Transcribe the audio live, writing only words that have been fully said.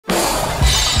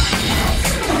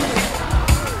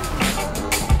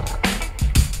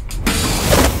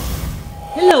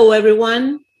Hello,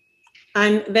 everyone.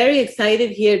 I'm very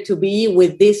excited here to be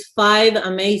with these 5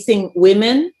 amazing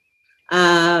women.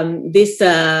 I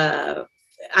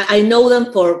know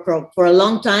them for a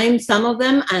long time, some of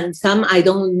them, and some I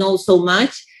don't know so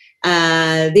much.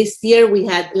 Last year we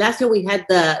had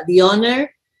the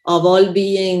honor of all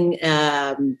being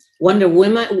Wonder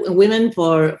Women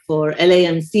for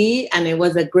LAMC, and it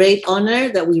was a great honor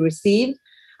that we received.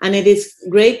 And it is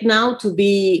great now to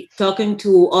be talking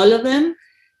to all of them.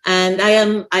 And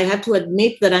I have to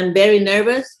admit that I'm very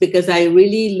nervous because I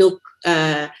really look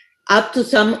up to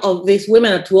some of these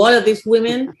women, or to all of these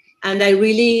women, and I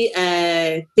really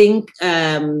think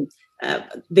their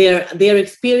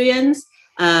experience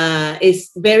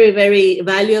is very, very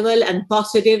valuable and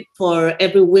positive for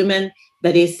every woman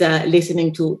that is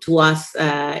listening to us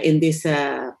in this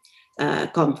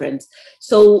conference.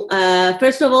 So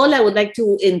first of all, I would like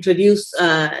to introduce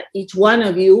each one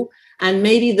of you, and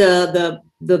maybe the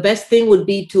best thing would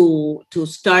be to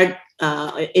start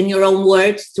in your own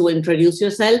words to introduce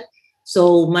yourself.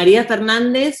 So Maria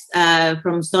Fernandez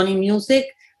from Sony Music,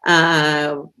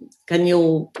 can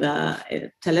you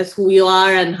tell us who you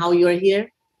are and how you are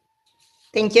here?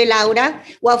 Thank you, Laura.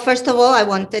 Well, first of all, I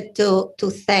wanted to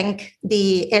thank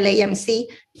the LAMC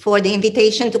for the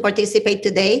invitation to participate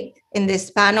today in this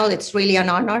panel. It's really an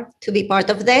honor to be part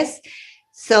of this.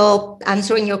 So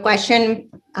answering your question,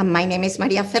 my name is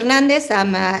Maria Fernandez.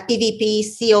 I'm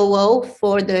EVP COO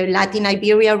for the Latin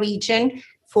Iberia region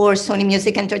for Sony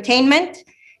Music Entertainment.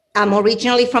 I'm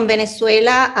originally from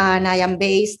Venezuela, and I am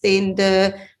based in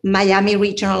the Miami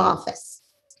regional office.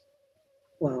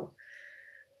 Wow.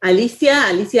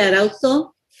 Alicia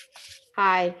Arauzo.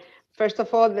 Hi. First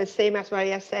of all, the same as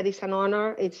Maria said, it's an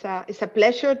honor. It's a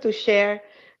pleasure to share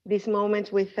this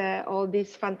moment with all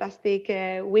these fantastic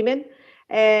women.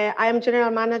 I am General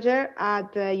Manager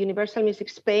at Universal Music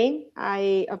Spain,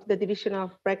 of the Division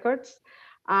of Records.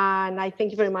 And I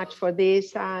thank you very much for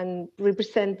this and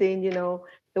representing,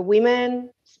 the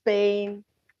women, Spain,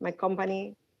 my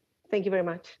company. Thank you very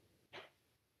much.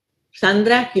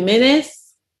 Sandra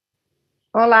Jimenez.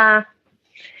 Hola.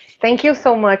 Thank you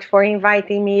so much for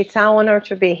inviting me. It's an honor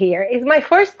to be here. It's my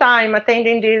first time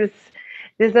attending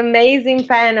this amazing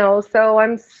panel, so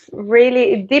I'm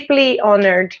really deeply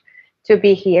honored to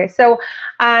be here. So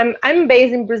I'm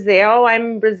based in Brazil.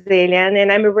 I'm Brazilian,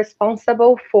 and I'm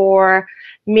responsible for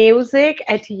music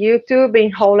at YouTube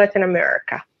in whole Latin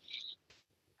America.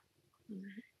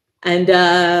 And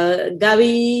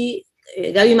Gaby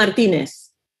Martinez.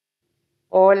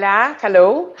 Hola,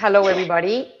 hello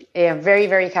everybody. Very,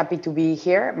 very happy to be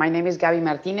here. My name is Gaby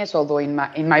Martinez, although in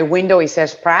my window it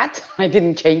says Pratt. I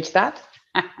didn't change that.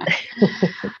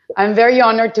 I'm very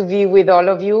honored to be with all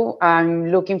of you. I'm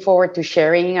looking forward to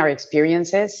sharing our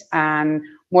experiences. And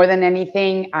more than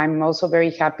anything, I'm also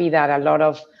very happy that a lot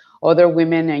of other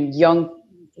women and young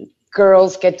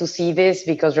girls get to see this,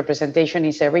 because representation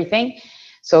is everything.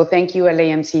 So thank you,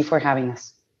 LAMC, for having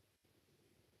us.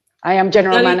 I am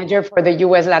General Manager for the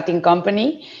US Latin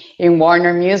Company in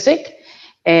Warner Music,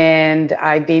 and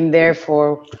I've been there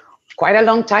for quite a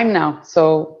long time now.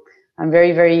 So I'm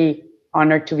very, very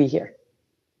honored to be here.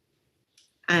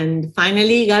 And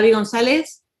finally, Gaby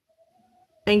Gonzalez.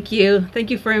 Thank you. Thank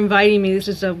you for inviting me. This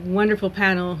is a wonderful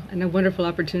panel and a wonderful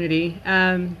opportunity.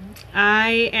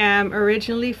 I am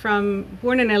originally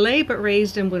born in LA, but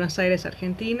raised in Buenos Aires,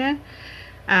 Argentina.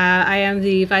 I am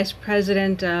the Vice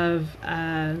President of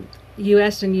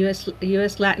US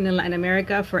Latin and Latin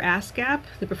America for ASCAP,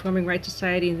 the Performing Rights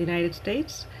Society in the United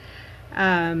States.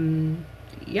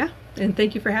 Yeah, and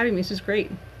thank you for having me. This is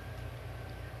great.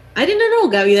 I didn't know,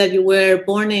 Gaby, that you were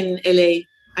born in LA.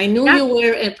 I knew you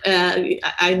were.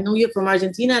 I knew you from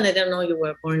Argentina, and I didn't know you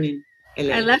were born in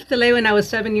LA. I left LA when I was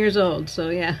 7 years old, so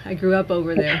yeah, I grew up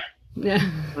over there. Yeah.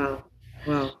 Wow.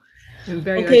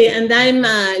 Okay, and I'm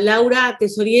Laura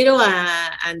Tesoriero,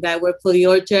 and I work for the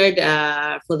Orchard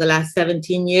for the last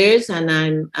 17 years, and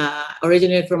I'm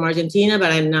originally from Argentina,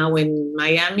 but I'm now in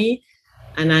Miami,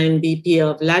 and I'm VP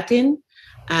of Latin.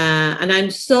 And I'm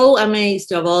so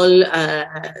amazed of all,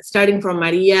 starting from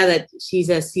Maria, that she's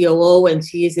a COO and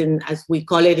she is in, as we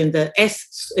call it, in the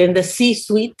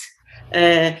C-suite,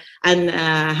 and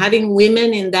having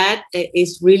women in that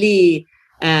is really.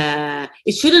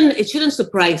 It shouldn't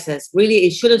surprise us. Really,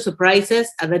 it shouldn't surprise us.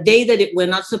 The day that we're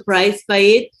not surprised by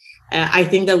it, I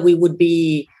think that we would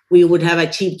have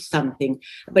achieved something.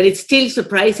 But it still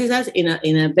surprises us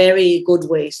in a very good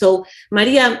way. So,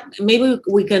 Maria, maybe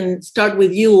we can start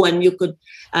with you, and you could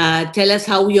tell us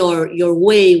how your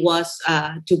way was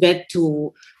to get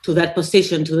to that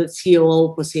position, to the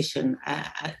COO position,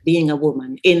 being a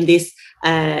woman in this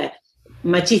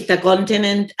machista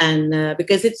continent, and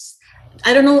because it's,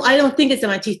 I don't know, I don't think it's a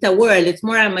machista world. It's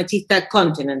more a machista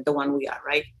continent, the one we are,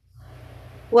 right?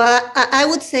 Well, I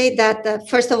would say that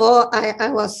first of all, I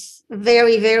was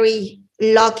very, very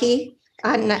lucky,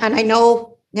 and I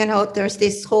know, you know, there's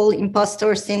this whole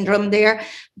imposter syndrome there,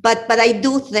 but I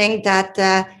do think that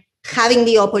having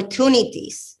the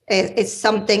opportunities is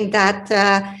something that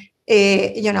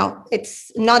you know,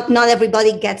 it's not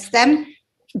everybody gets them.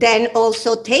 Then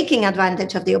also taking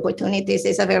advantage of the opportunities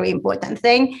is a very important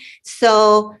thing.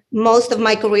 So most of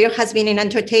my career has been in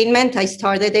entertainment. I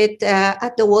started it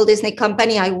at the Walt Disney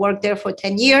Company. I worked there for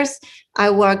 10 years.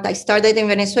 I started in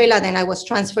Venezuela, then I was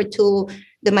transferred to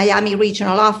the Miami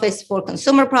regional office for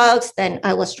consumer products. Then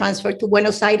I was transferred to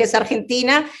Buenos Aires,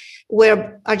 Argentina,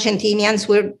 where Argentinians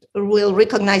will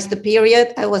recognize the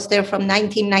period. I was there from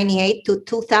 1998 to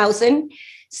 2000.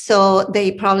 So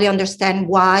they probably understand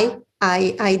why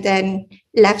I then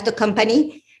left the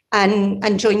company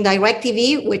and joined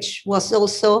DirecTV, which was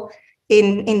also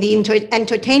in the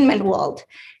entertainment world.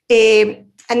 And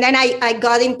then I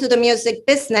got into the music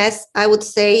business, I would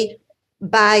say,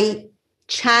 by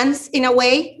chance in a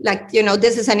way. Like, you know,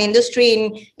 this is an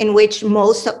industry in which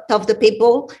most of the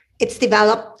people, it's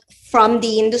developed from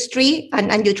the industry,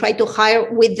 and you try to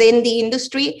hire within the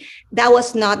industry. That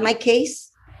was not my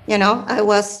case. You know, I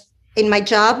was in my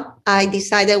job. I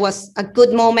decided it was a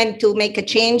good moment to make a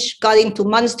change, got into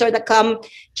Monster.com,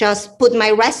 just put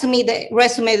my resume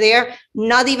there,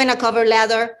 not even a cover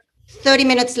letter. 30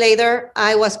 minutes later,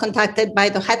 I was contacted by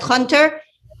the headhunter,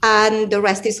 and the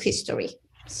rest is history.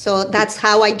 So that's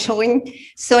how I joined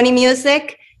Sony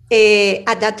Music.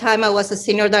 At that time, I was a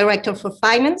senior director for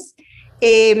finance.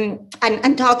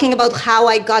 And talking about how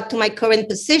I got to my current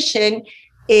position,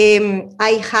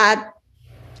 I had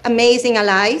amazing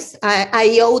allies.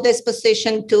 I owe this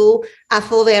position to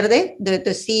Afo Verde, the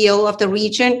CEO of the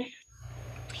region.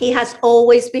 He has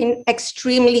always been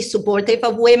extremely supportive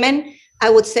of women. I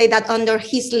would say that under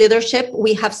his leadership,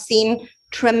 we have seen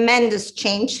tremendous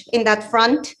change in that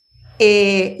front.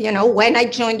 You know, when I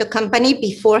joined the company,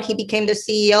 before he became the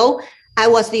CEO, I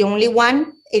was the only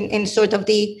one in sort of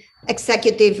the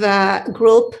executive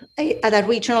group at a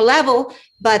regional level.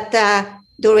 But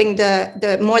during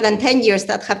the more than 10 years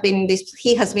that have been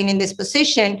he has been in this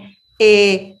position,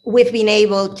 we've been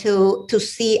able to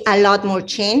see a lot more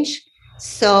change.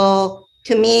 So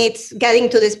to me, it's getting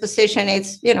to this position.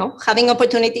 It's, you know, having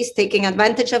opportunities, taking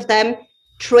advantage of them,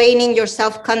 training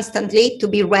yourself constantly to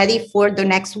be ready for the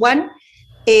next one.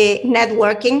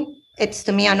 Networking, it's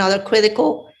to me another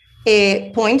critical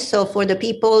point. So for the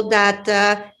people that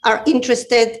are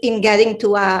interested in getting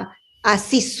to a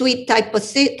C-suite type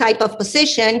of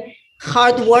position,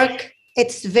 hard work,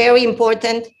 it's very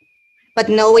important, but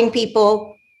knowing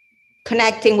people,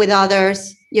 connecting with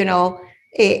others, you know,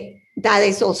 that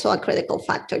is also a critical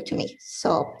factor to me.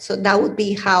 So that would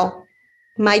be how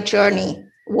my journey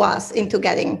was into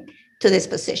getting to this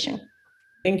position.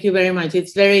 Thank you very much.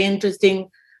 It's very interesting,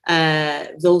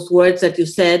 those words that you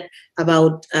said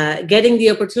about getting the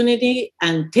opportunity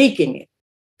and taking it.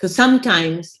 Because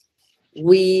sometimes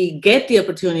we get the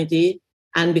opportunity,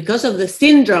 and because of the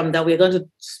syndrome that we're going to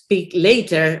speak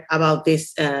later about,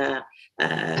 this the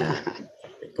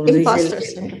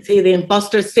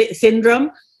imposter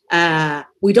syndrome,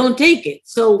 we don't take it.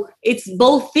 So it's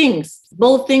both things.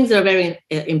 Both things are very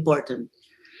important.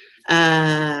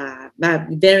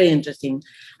 Very interesting.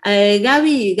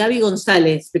 Gaby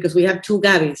Gonzalez, because we have two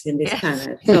Gabys in this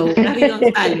panel. So Gaby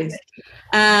Gonzalez.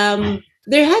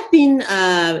 There have been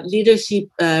leadership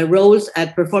roles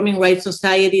at performing rights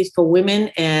societies for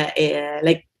women,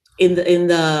 like in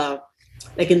the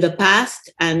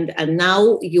past, and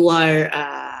now you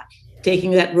are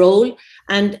taking that role.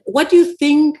 And what do you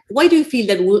think? Why do you feel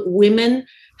that women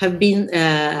have been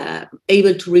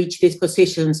able to reach these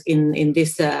positions in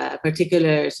these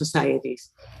particular societies,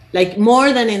 like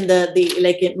more than in the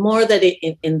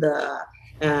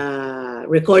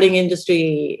recording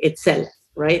industry itself,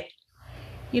 right?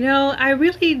 You know, I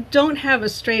really don't have a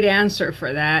straight answer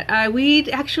for that. We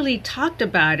actually talked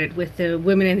about it with the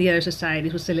women in the other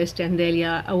societies, with Celeste and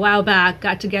Delia, a while back,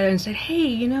 got together and said, hey,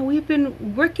 you know, we've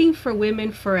been working for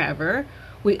women forever.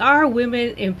 We are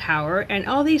women in power, and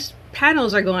all these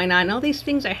panels are going on, all these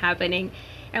things are happening,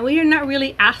 and we are not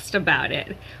really asked about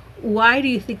it. Why do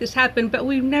you think this happened? But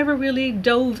we've never really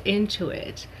dove into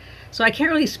it. So I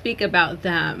can't really speak about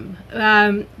them.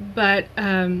 But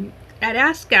at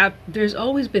ASCAP, there's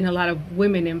always been a lot of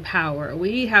women in power.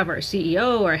 We have our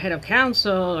CEO, our head of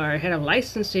council, our head of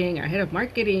licensing, our head of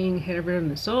marketing, head of Rhythm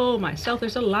and Soul, myself.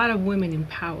 There's a lot of women in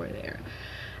power there.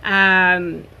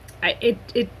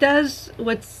 it does,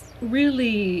 what's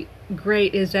really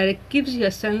great is that it gives you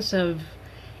a sense of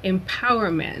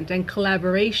empowerment and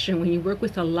collaboration when you work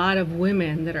with a lot of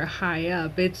women that are high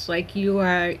up. It's like you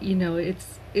are,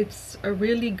 it's a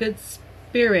really good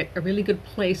spirit, a really good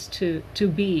place to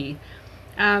be.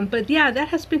 But yeah, that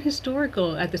has been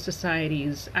historical at the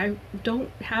societies. I don't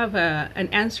have an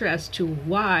answer as to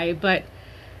why, but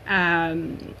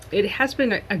it has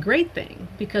been a great thing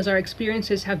because our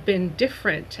experiences have been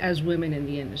different as women in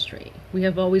the industry. We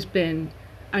have always been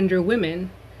under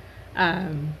women,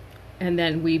 and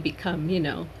then we become,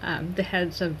 the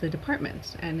heads of the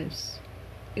departments, and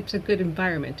it's a good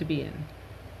environment to be in.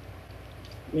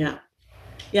 Yeah.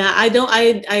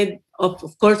 I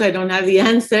of course I don't have the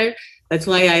answer. That's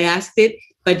why I asked it.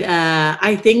 But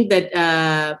I think that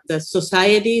the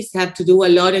societies have to do a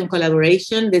lot in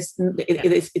collaboration.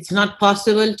 It's not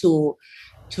possible to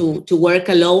work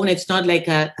alone. It's not like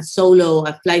a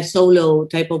fly solo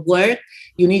type of work.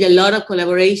 You need a lot of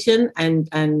collaboration, and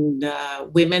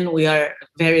women, we are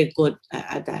very good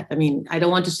at that. I mean, I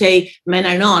don't want to say men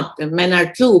are not. Men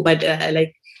are too, but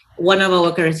like one of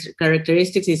our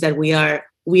characteristics is that we are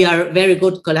very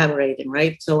good collaborating,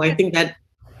 right? So I think that.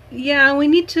 Yeah, we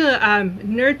need to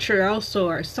nurture also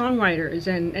our songwriters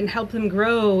and help them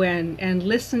grow and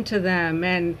listen to them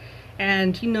and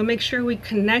make sure we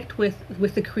connect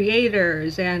with the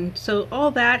creators, and so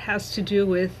all that has to do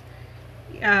with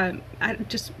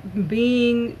just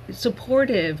being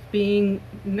supportive, being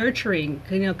nurturing,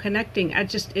 connecting.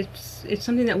 It's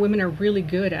something that women are really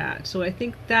good at. So I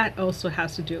think that also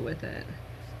has to do with it.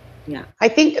 Yeah, I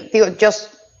think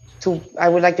I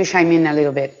would like to chime in a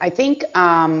little bit. I think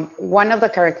one of the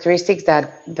characteristics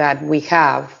that we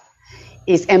have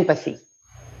is empathy.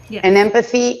 Yes. And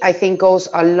empathy, I think, goes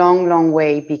a long, long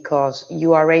way because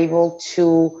you are able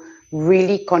to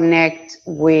really connect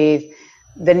with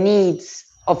the needs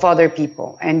of other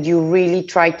people, and you really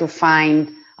try to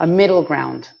find a middle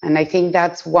ground. And I think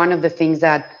that's one of the things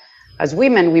that, as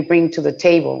women, we bring to the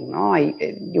table. No,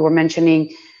 you were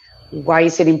mentioning, why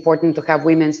is it important to have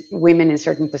women in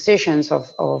certain positions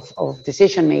of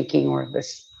decision making or the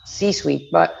C-suite?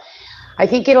 But I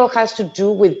think it all has to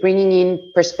do with bringing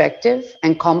in perspective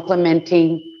and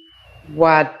complementing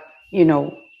what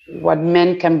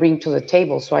men can bring to the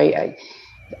table. So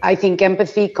I think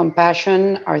empathy,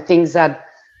 compassion are things that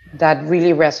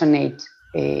really resonate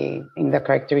in the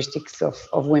characteristics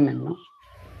of women. No?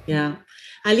 Yeah.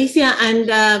 Alicia, and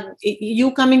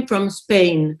you coming from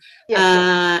Spain,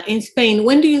 yes. In Spain,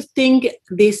 when do you think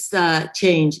this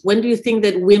changed? When do you think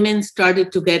that women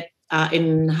started to get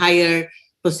in higher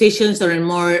positions or in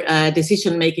more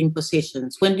decision-making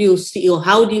positions? When do you see, or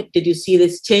how did you see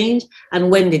this change, and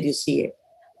when did you see it?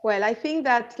 Well, I think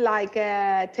that like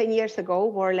 10 years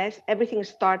ago, more or less, everything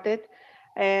started,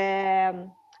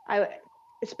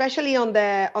 especially on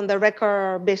the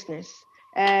record business.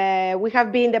 We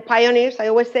have been the pioneers. I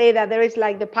always say that there is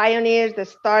like the pioneers that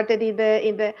started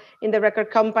in the record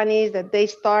companies, that they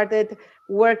started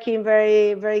working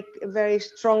very, very, very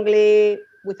strongly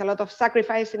with a lot of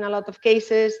sacrifice in a lot of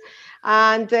cases.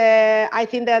 And I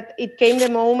think that it came the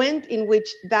moment in which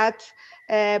that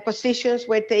positions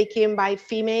were taken by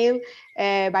female,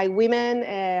 by women,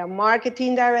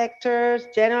 marketing directors,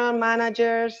 general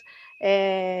managers,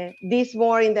 this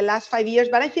more in the last 5 years.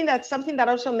 But I think that something that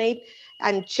also made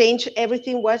and changed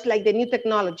everything was like the new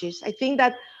technologies. I think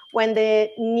that when the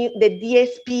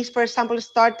DSPs, for example,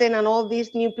 started and all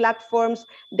these new platforms,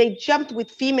 they jumped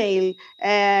with female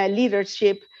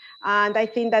leadership. And I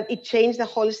think that it changed the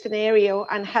whole scenario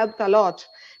and helped a lot.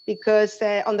 Because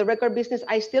on the record business,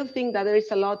 I still think that there is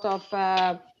a lot of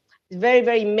very,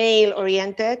 very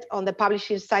male-oriented on the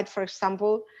publishing side, for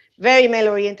example, very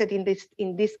male-oriented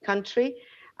in this country,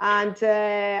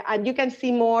 and you can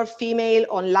see more female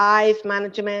on live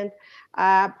management,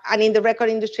 and in the record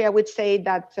industry, I would say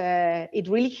that it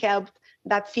really helped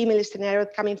that female scenario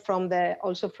coming from the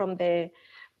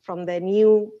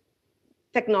new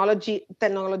technology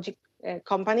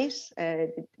companies,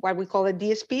 what we call the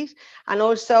DSPs. And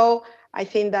also, I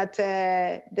think that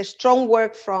the strong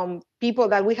work from people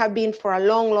that we have been for a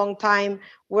long, long time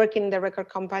working in the record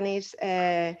companies,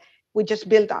 we just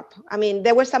built up. I mean,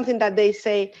 there was something that they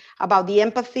say about the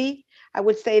empathy. I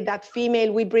would say that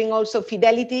female, we bring also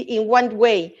fidelity in one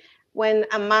way. When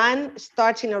a man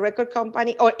starts in a record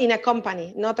company or in a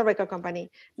company, not a record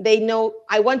company, they know,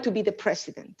 I want to be the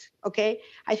president, okay?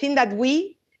 I think that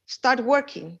we start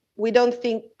working. We don't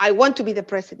think, I want to be the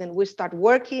president. We start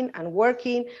working, and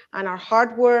our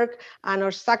hard work and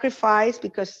our sacrifice,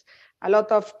 because A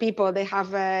lot of people, they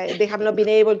have not been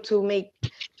able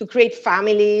to create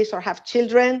families or have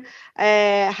children,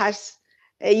 has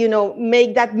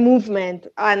make that movement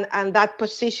and that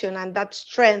position and that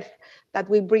strength that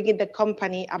we bring in the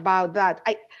company about that.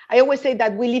 I always say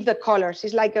that we live the colors.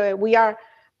 It's like we are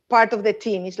part of the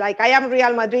team. It's like I am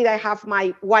Real Madrid, I have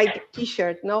my white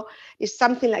t-shirt. No, it's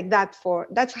something like that.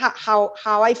 That's how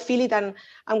I feel it. And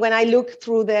when I look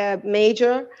through the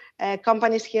major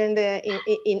companies here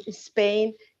in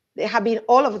Spain, they have been,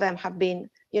 all of them have been,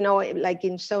 like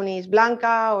in Sony is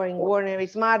Blanca or in Warner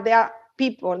is Mar. They are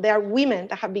people, they are women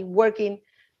that have been working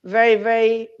very,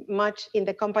 very much in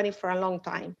the company for a long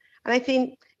time. And I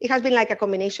think it has been like a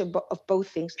combination of both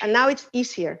things. And now it's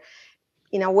easier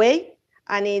in a way,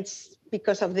 and it's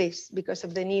because of this, because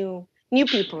of the new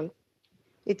people.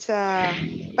 It's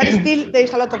but still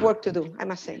there's a lot of work to do, I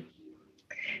must say.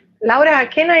 Laura,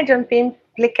 can I jump in?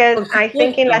 Because I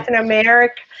think in Latin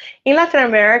America,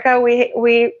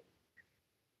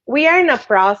 we are in a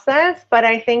process, but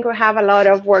I think we have a lot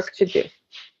of work to do,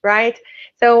 right?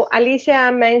 So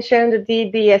Alicia mentioned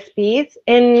the DSPs,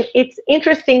 and it's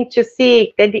interesting to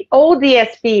see that the old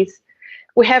DSPs,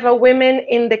 we have a woman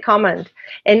in the command.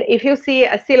 And if you see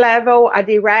a C-level, a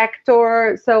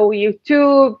director, so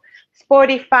YouTube,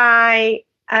 Spotify,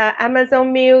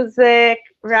 Amazon Music,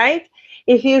 right?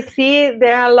 If you see,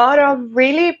 there are a lot of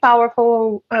really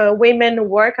powerful women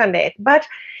work on it. But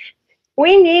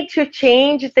we need to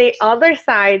change the other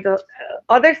side of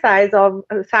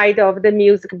the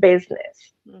music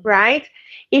business, right?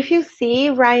 If you see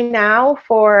right now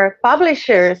for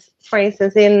publishers, for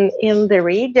instance, in the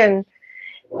region,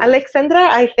 Alexandra,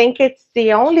 I think it's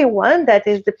the only one that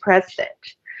is the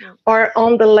president or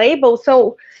on the label.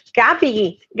 So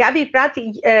Gabi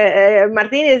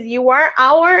Martinez, you are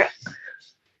our,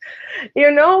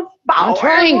 power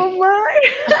woman.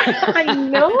 I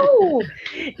know,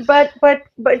 but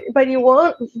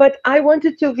I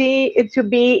wanted to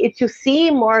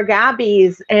see more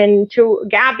Gabis, and to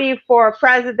Gabi for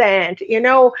president,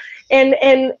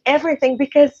 and everything,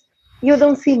 because you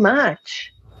don't see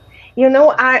much.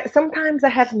 Sometimes I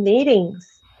have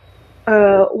meetings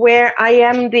where I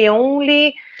am the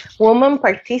only woman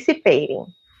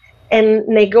participating and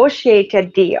negotiate a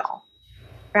deal,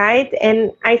 right?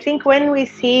 And I think when we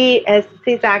see, as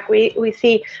Cizak, we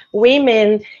see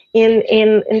women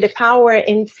in the power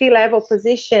in C-level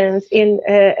positions,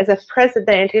 as a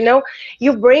president,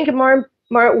 you bring more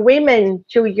women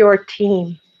to your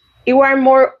team. You are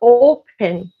more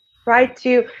open, right?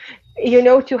 To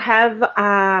have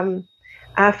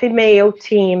a female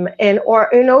team, or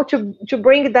to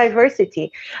bring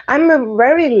diversity. I'm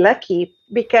very lucky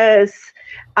because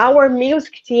our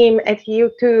music team at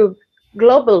YouTube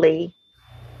globally,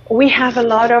 we have a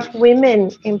lot of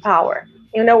women in power.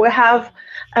 We have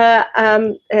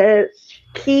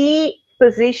key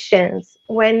positions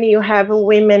when you have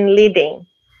women leading.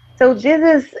 So this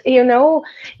is,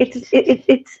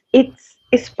 it's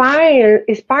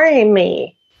inspiring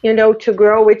me, to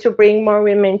grow, to bring more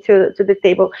women to the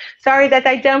table. Sorry that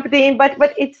I jumped in, but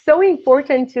it's so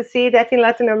important to see that in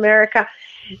Latin America,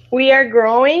 we are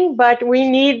growing, but we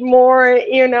need more,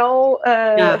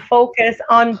 focus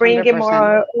on bringing 100%.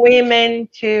 More women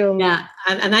to. Yeah,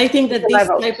 and I think that these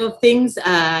type of things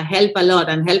help a lot,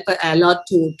 and help a lot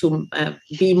to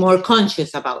be more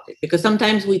conscious about it, because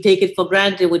sometimes we take it for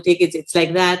granted. It's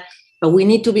like that, but we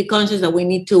need to be conscious that we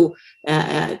need to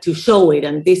show it,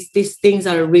 and these things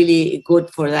are really good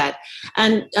for that.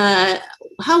 And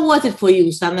how was it for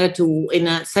you, Sandra, to in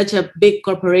such a big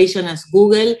corporation as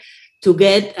Google, to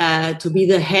get to be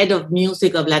the head of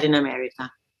music of Latin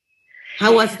America?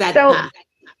 How was that path?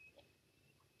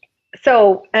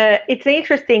 So it's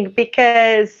interesting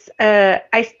because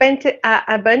I spent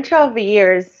a bunch of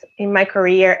years in my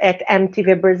career at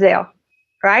MTV Brazil,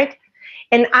 right?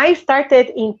 And I started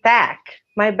in tech.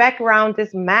 My background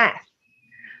is math,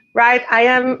 right?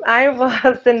 I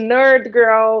was the nerd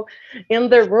girl in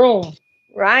the room,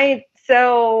 right?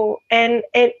 So, and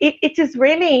it is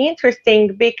really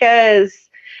interesting because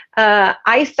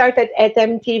I started at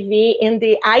MTV in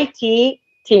the IT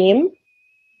team.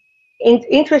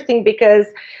 Interesting because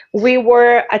we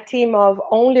were a team of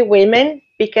only women,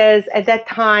 because at that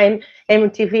time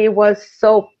MTV was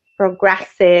so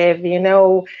progressive,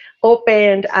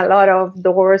 opened a lot of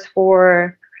doors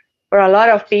for a lot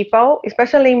of people,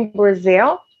 especially in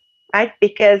Brazil, right?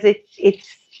 Because it's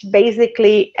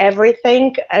basically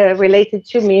everything related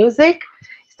to music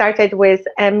started with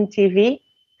MTV.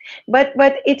 But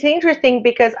it's interesting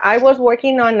because I was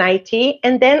working on IT,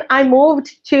 and then I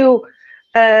moved to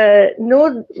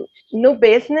new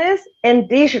business and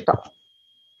digital.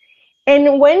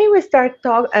 And when we start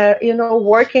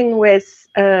working with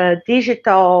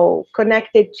digital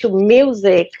connected to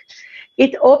music,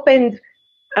 it opened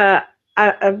a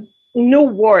new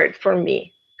world for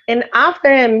me. And after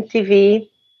MTV,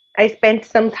 I spent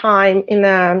some time in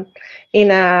a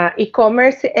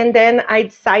e-commerce, and then I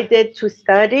decided to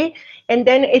study. And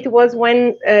then it was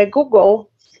when Google,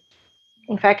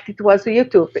 in fact, it was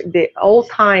YouTube. The whole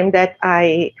time that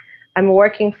I'm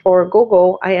working for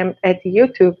Google, I am at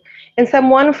YouTube. And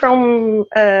someone from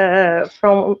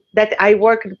that I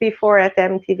worked before at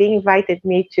MTV invited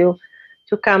me to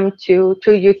come to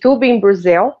YouTube in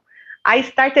Brazil. I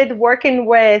started working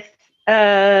with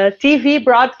TV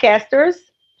broadcasters,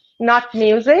 not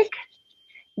music.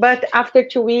 But after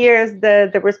 2 years,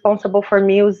 the responsible for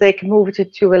music moved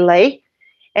to LA.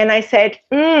 And I said,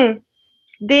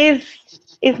 this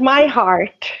is my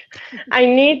heart. I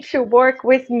need to work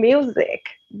with music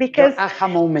because your aha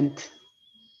moment.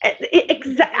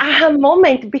 Aha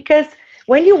moment, because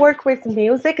when you work with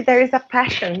music, there is a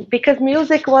passion, because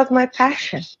music was my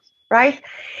passion, right?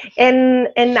 And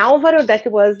Alvaro, that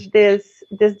was this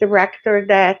director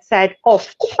that said,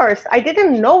 of course, I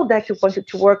didn't know that you wanted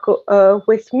to work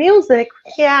with music.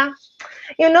 Yeah,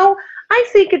 I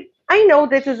think I know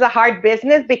this is a hard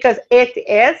business, because it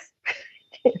is.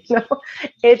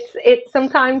 It's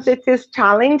sometimes it is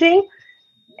challenging,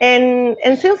 and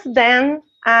since then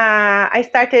I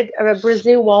started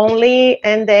Brazil only,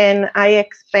 and then I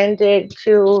expanded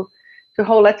to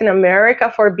whole Latin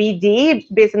America for BD,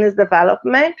 business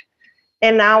development,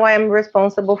 and now I'm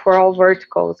responsible for all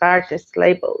verticals, artists,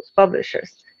 labels,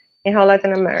 publishers in whole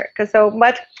Latin America. So,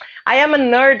 but I am a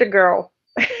nerd girl.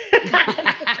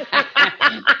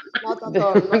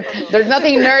 There's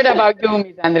nothing nerd about you,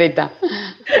 Miss Andretta.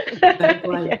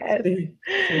 Yes.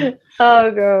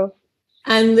 Oh, girl.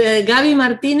 And Gaby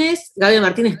Martinez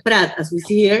Prat, as we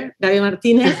see here, Gaby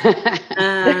Martinez.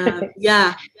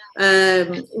 Yeah.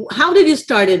 How did you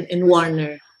start in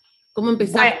Warner? ¿Cómo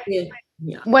empezaste?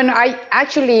 Yeah. When I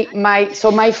actually,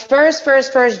 my first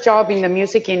job in the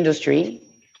music industry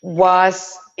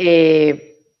was in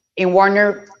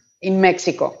Warner in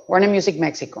Mexico, Warner Music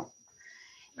Mexico.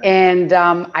 And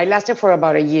I lasted for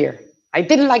about a year. I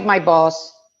didn't like my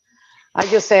boss. I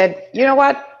just said, you know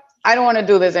what? I don't want to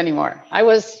do this anymore. I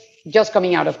was just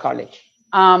coming out of college.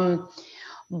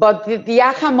 But the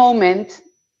aha moment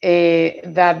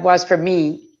that was for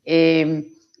me,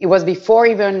 it was before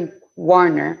even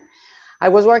Warner. I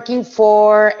was working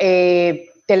for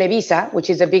Televisa,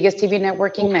 which is the biggest TV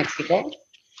network in Mexico.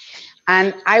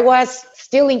 And I was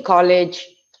still in college.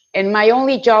 And my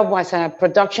only job was a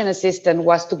production assistant,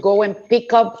 was to go and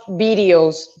pick up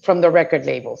videos from the record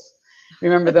labels.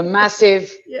 Remember the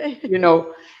massive,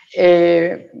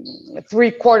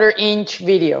 3/4 inch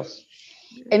videos.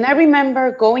 And I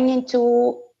remember going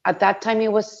into, at that time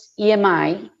it was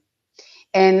EMI,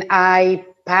 and I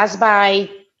passed by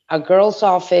a girl's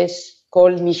office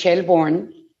called Michelle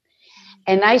Bourne,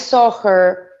 and I saw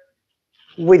her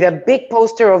with a big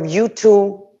poster of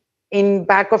U2 in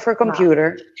back of her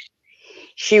computer. Wow.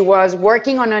 She was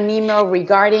working on an email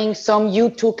regarding some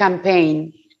U2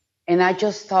 campaign. And I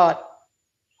just thought,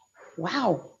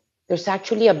 wow, there's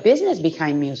actually a business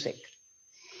behind music.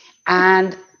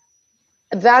 And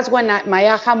that's when my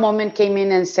aha moment came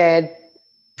in and said,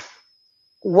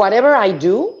 whatever I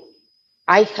do,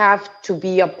 I have to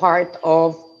be a part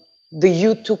of the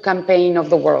U2 campaign of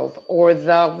the world, or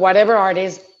the whatever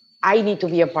artist, I need to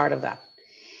be a part of that.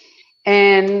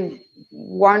 And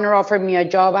Warner offered me a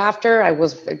job after. I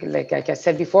was, like I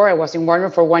said before, I was in Warner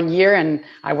for 1 year and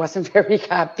I wasn't very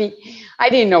happy. I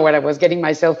didn't know what I was getting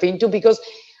myself into, because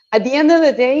at the end of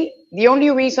the day, the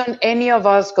only reason any of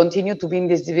us continue to be in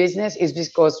this business is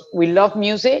because we love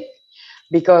music,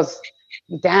 because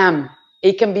damn,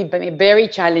 it can be very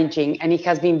challenging, and it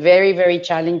has been very, very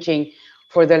challenging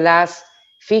for the last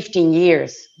 15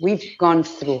 years. We've gone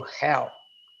through hell.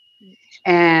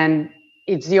 And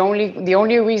it's the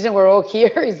only reason we're all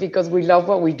here is because we love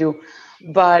what we do.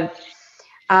 But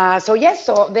so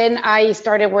then I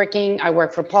started working. I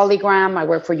worked for Polygram. I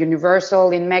worked for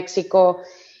Universal in Mexico.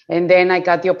 And then I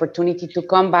got the opportunity to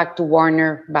come back to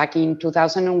Warner back in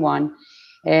 2001.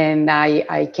 And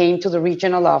I came to the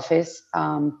regional office.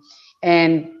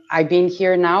 And I've been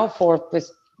here now for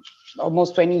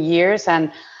almost 20 years.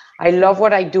 And I love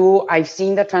what I do. I've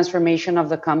seen the transformation of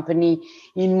the company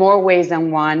in more ways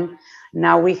than one.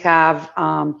 Now we have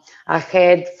a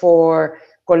head for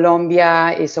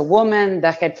Colombia is a woman.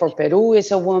 The head for Peru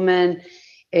is a woman.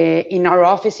 In our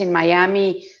office in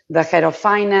Miami, the head of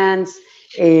finance,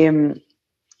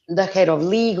 the head of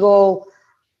legal.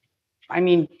 I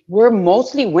mean, we're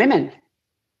mostly women.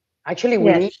 Actually,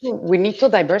 Yes. we need to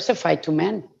diversify to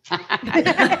men. Don't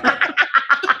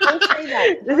say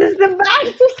that. This is the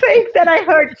best thing that I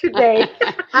heard today.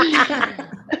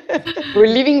 We're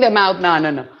leaving them out.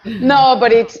 No,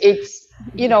 but it's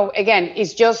again,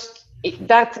 it's just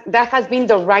that has been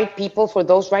the right people for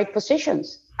those right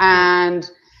positions. And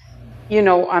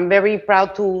I'm very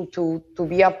proud to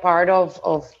be a part of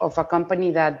a company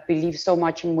that believes so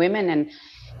much in women.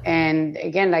 And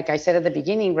again, like I said at the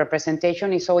beginning,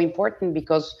 representation is so important,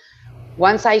 because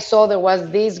once I saw there was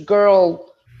this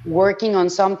girl working on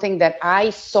something that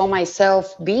I saw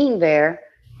myself being there,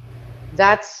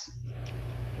 that's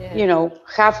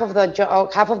half of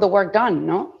the work done.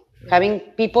 No, having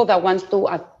people that wants to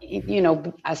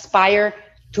aspire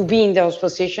to be in those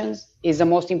positions is the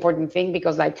most important thing,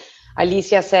 because like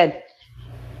Alicia said,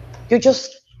 you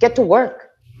just get to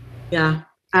work. Yeah.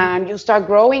 And you start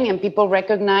growing, and people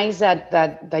recognize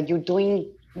that you're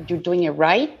doing it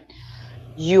right.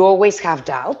 You always have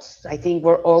doubts. I think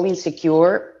we're all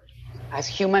insecure. As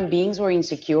human beings, we're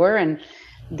insecure, and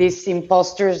this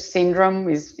imposter syndrome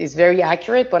is very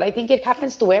accurate, but I think it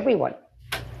happens to everyone.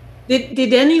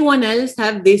 Did anyone else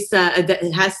have this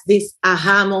has this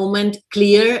aha moment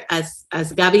clear as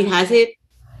Gabby has it?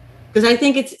 Because I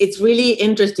think it's really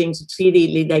interesting to see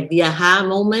the aha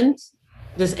moment.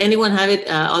 Does anyone have it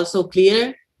also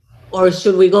clear, or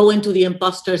should we go into the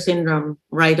imposter syndrome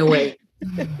right away?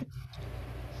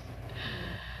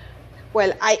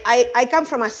 Well, I come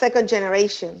from a second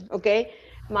generation. Okay,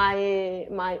 my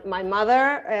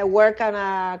mother worked on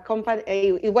a company.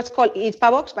 It was called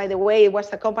Hispavox, by the way. It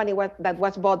was a company that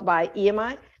was bought by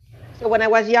EMI. So when I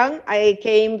was young, I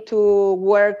came to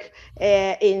work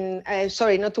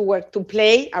to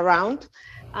play around.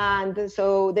 And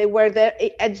so they were there.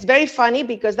 It's very funny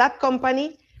because that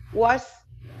company was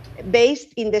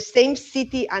based in the same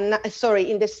city and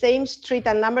in the same street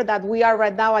and number that we are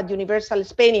right now at Universal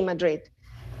Spain in Madrid.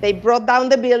 They brought down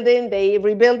the building, they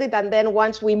rebuilt it, and then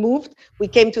once we moved, we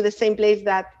came to the same place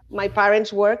that my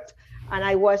parents worked, and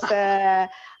I was I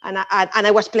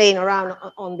was playing around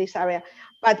on this area.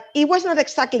 But it was not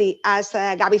exactly as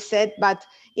Gabby said, but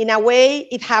in a way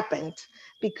it happened,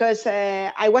 because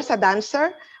I was a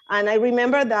dancer. And I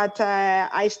remember that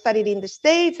I studied in the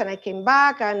States and I came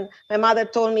back, and my mother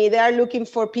told me they are looking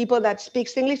for people that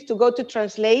speaks English to go to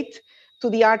translate to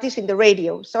the artists in the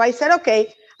radio. So I said,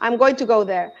 okay, I'm going to go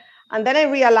there. And then I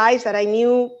realized that I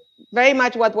knew very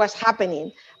much what was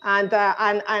happening. And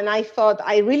I thought,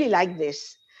 I really like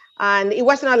this. And it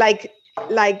was not like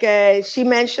she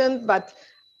mentioned, but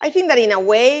I think that in a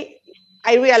way,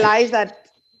 I realized that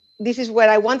this is where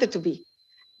I wanted to be,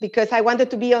 because I wanted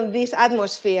to be on this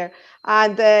atmosphere.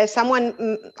 And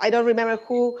someone, I don't remember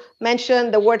who,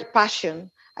 mentioned the word passion.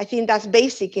 I think that's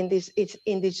basic in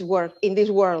this world,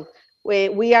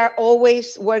 where we are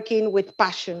always working with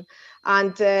passion.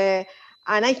 And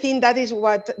I think that is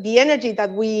what the energy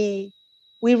that we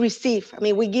receive. I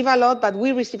mean, we give a lot, but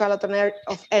we receive a lot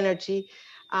of energy.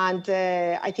 And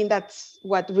I think that's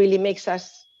what really makes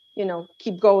us,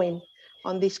 keep going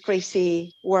on this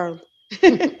crazy world.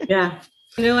 Yeah.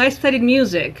 I studied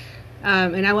music,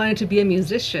 and I wanted to be a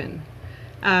musician.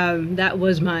 That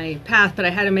was my path, but I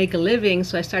had to make a living,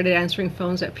 so I started answering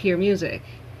phones at Peer Music.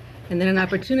 And then an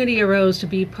opportunity arose to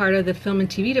be part of the film and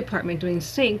TV department doing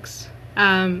syncs,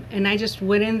 and I just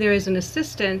went in there as an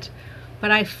assistant. But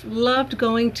I loved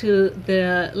going to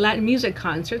the Latin music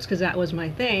concerts, because that was my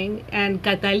thing. And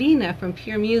Catalina from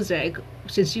Peer Music,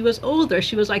 since she was older,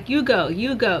 she was like, you go,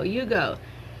 you go, you go.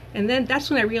 And then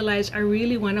that's when I realized I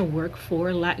really want to work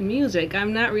for Latin music.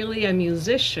 I'm not really a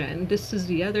musician. This is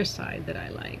the other side that I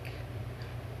like.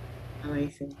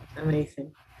 Amazing.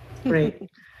 Amazing. Great.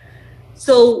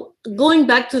 So going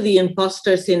back to the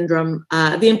imposter syndrome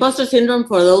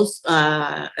for those,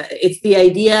 it's the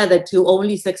idea that you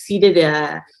only succeeded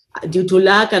due to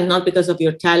luck and not because of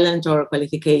your talent or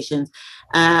qualifications.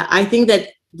 I think that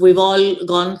we've all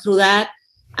gone through that.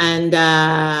 And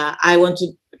I want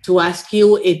to ask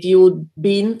you if you've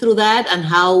been through that, and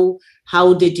how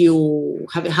did you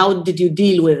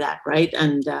deal with that, right?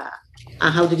 And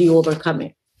how did you overcome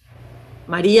it?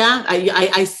 Maria,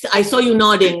 I saw you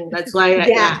nodding. That's why.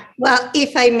 Yeah. Well,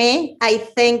 if I may, I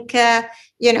think,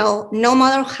 no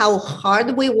matter how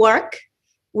hard we work,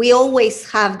 we always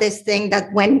have this thing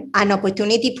that when an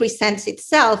opportunity presents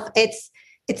itself, it's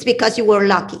because you were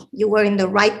lucky. You were in the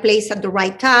right place at the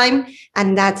right time.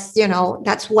 And that's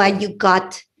why you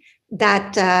got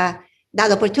that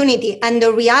opportunity. And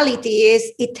the reality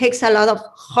is it takes a lot of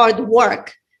hard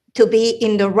work to be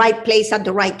in the right place at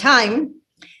the right time.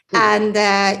 And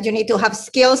you need to have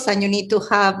skills, and you need to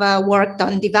have worked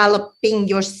on developing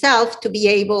yourself to be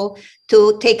able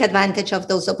to take advantage of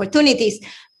those opportunities.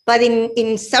 But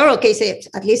in several cases,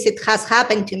 at least it has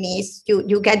happened to me, is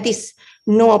you get this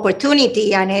new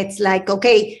opportunity, and it's like,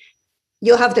 okay,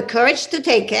 you have the courage to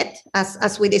take it,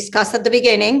 as we discussed at the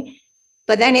beginning,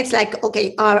 but then it's like,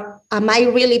 okay, am I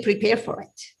really prepared for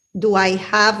it? Do I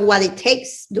have what it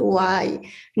takes? Do I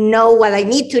know what I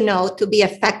need to know to be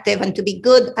effective and to be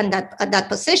good at that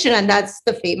position? And that's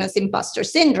the famous imposter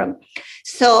syndrome.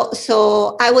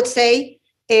 So I would say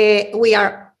we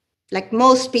are, like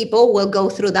most people will go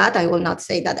through that. I will not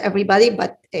say that everybody,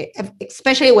 but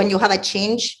especially when you have a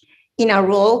change in a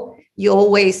role, you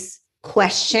always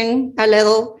question a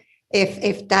little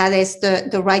if that is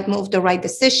the right move, the right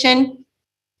decision.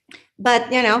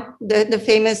 But, you know, the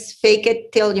famous fake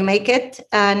it till you make it.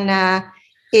 And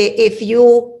if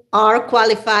you are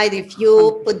qualified, if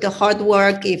you put the hard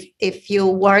work, if you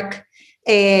work,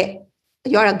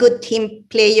 you're a good team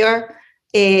player,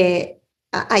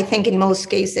 I think in most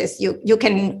cases you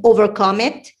can overcome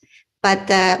it.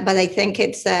 But I think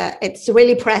it's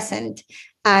really present.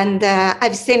 And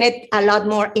I've seen it a lot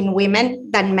more in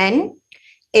women than men.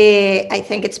 I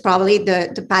think it's probably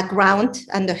the background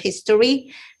and the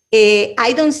history.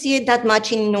 I don't see it that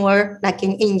much in newer, like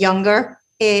in younger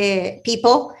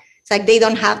people. It's like they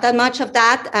don't have that much of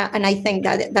that. And I think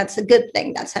that that's a good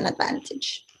thing. That's an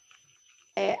advantage.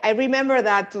 I remember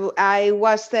that I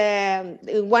was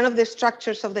one of the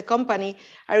structures of the company.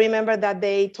 I remember that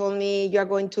they told me, you are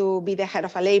going to be the head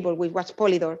of a label, which was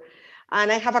Polydor.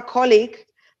 And I have a colleague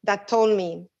that told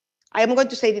me, I am going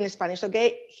to say it in Spanish,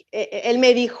 okay? Él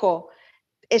me dijo,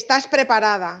 estás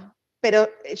preparada, pero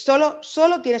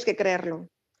solo tienes que creerlo.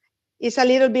 It's a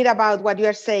little bit about what you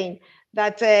are saying,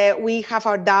 that we have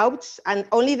our doubts, and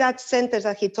only that sentence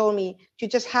that he told me,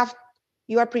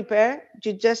 you are prepared,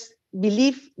 you just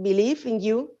believe in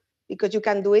you, because you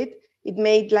can do it. It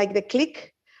made like the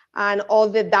click, and all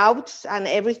the doubts and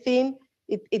everything,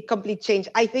 it completely changed.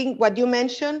 I think what you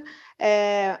mentioned,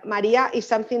 Maria, is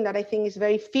something that I think is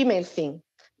very female thing,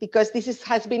 because this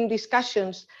has been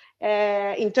discussions,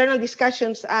 internal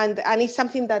discussions, and it's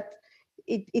something that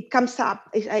it comes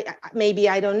up. Maybe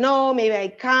I don't know, maybe I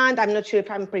can't, I'm not sure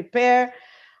if I'm prepared.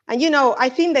 And, you know, I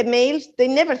think the males, they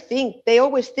never think, they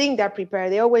always think they're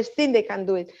prepared. They always think they can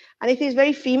do it. And it is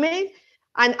very female.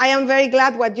 And I am very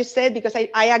glad what you said, because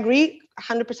I agree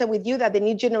 100% with you that the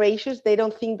new generations, they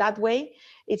don't think that way.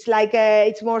 It's like,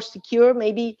 it's more secure.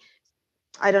 Maybe,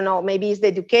 I don't know, maybe it's the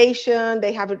education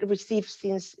they have received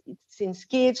since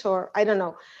kids, or I don't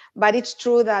know. But it's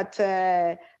true that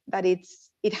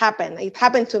it happened. It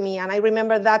happened to me. And I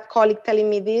remember that colleague telling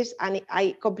me this, and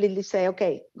I completely say,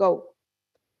 okay, go.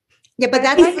 Yeah, but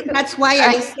that's why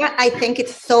I think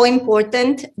it's so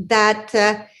important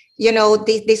that, you know,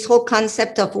 this whole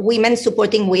concept of women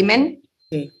supporting women,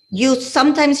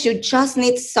 sometimes you just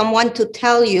need someone to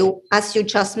tell you, as you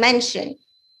just mentioned,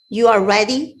 you are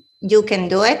ready, you can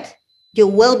do it, you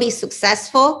will be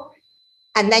successful,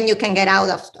 and then you can get out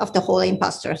of the whole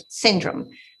imposter syndrome.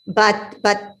 But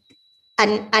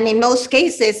in most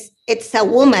cases, it's a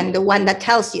woman, the one that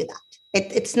tells you that.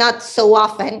 It's not so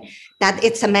often that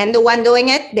it's a man the one doing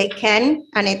it. They can,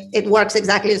 and it works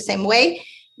exactly the same way.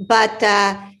 But,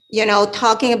 you know,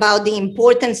 talking about the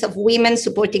importance of women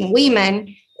supporting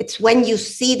women, it's when you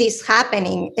see this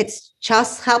happening, it's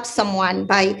just helps someone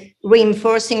by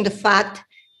reinforcing the fact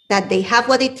that they have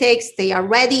what it takes, they are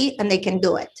ready, and they can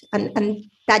do it. And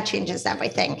that changes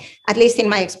everything, at least in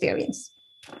my experience.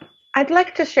 I'd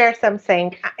like to share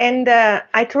something, and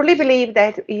I truly believe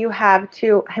that you have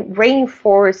to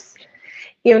reinforce,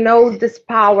 you know, this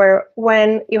power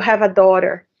when you have a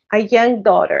daughter, a young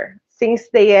daughter, since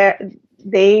they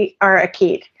are a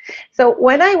kid. So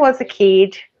when I was a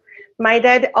kid, my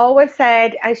dad always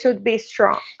said I should be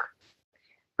strong.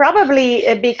 Probably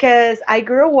because I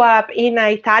grew up in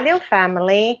an Italian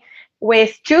family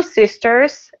with 2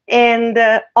 sisters and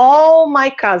all my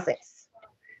cousins.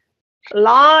 A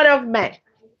lot of men,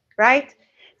 right?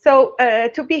 So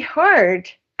to be heard,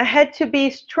 I had to be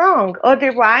strong.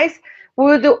 Otherwise, we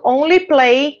would only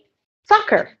play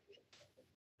soccer,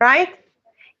 right?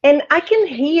 And I can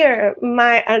hear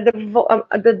my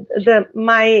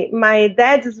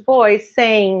dad's voice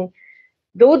saying,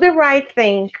 "Do the right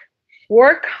thing,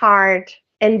 work hard,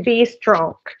 and be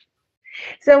strong."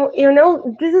 So, you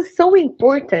know, this is so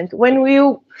important when we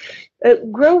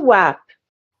grow up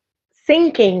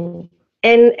thinking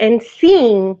and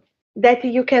seeing that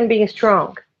you can be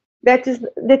strong. That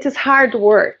is hard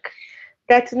work.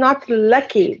 That's not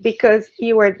lucky because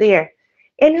you are there.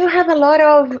 and you have a lot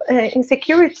of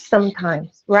insecurity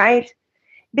sometimes, right?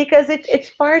 Because it's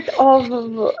part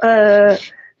of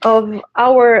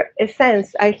our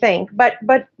essence, I think. But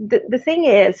the thing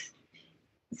is,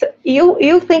 so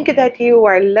you think that you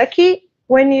are lucky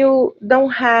when you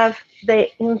don't have the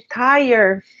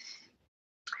entire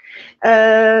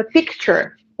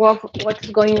picture of what's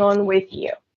going on with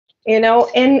you, and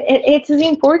it is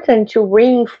important to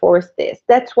reinforce this.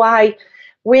 That's why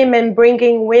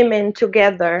bringing women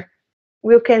together,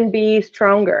 we can be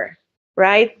stronger,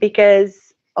 right?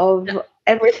 Because of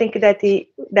everything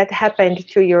that happened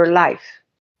to your life.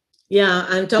 Yeah,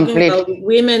 I'm talking about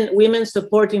women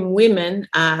supporting women.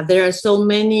 There are so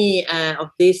many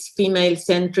of these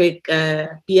female-centric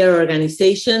peer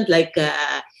organizations, like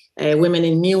Women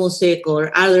in Music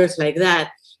or others like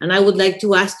that. And I would like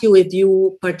to ask you if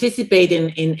you participate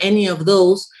in any of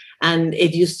those, and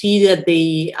if you see that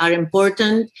they are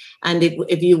important, and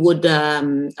if you would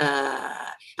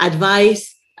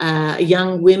advise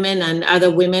young women and other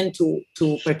women to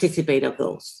participate of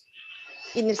those.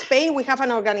 In Spain, we have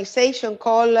an organization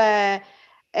called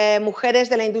Mujeres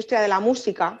de la Industria de la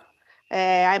Música.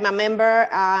 I'm a member,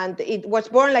 and it was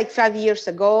born like 5 years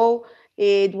ago.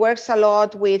 It works a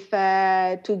lot with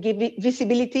to give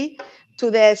visibility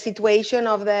to the situation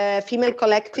of the female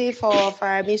collective of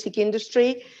our music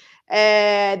industry.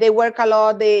 They work a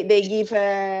lot. They give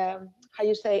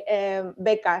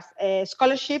becas,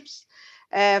 scholarships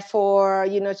for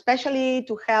especially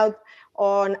to help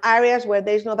on areas where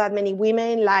there's not that many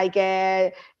women, like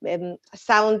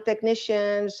sound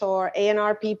technicians or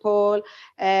A&R people,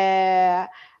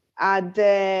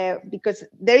 because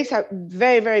there is a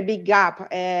very, very big gap,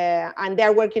 and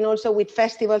they're working also with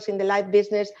festivals in the live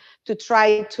business to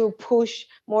try to push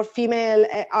more female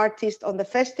artists on the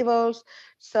festivals.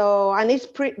 So, and it's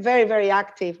very, very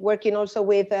active, working also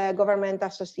with government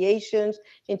associations,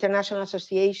 international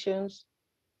associations,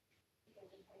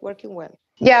 working well.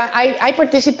 Yeah, I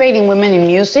participate in Women in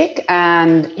Music,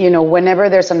 and whenever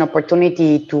there's an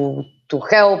opportunity to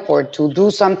help or to do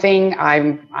something,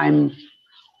 I'm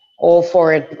all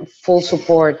for it, full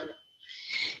support.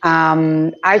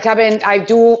 I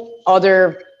do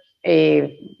other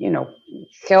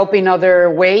help in other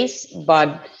ways,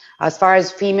 but as far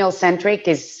as female centric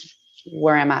is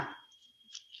where I'm at.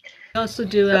 I also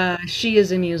do She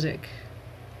Is in Music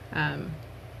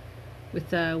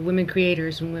with women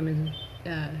creators and women.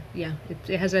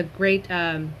 It has a great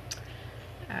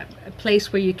a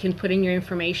place where you can put in your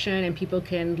information and people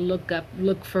can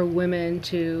look for women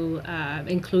to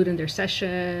include in their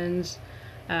sessions.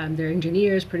 They're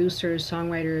engineers, producers,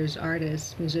 songwriters,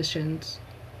 artists, musicians.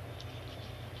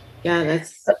 Yeah,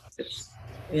 that's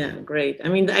great. I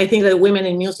mean, I think that Women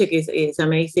in Music is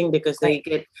amazing because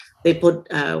they put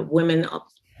women up,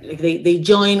 like they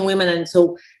join women, and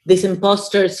so this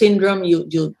imposter syndrome,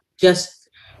 you just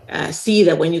see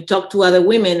that when you talk to other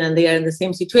women and they are in the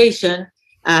same situation,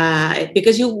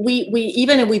 because we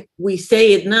even if we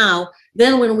say it now,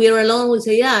 then when we are alone we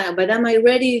say, yeah, but am I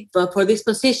ready for this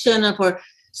position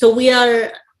so we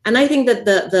are. And I think that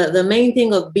the main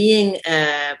thing of being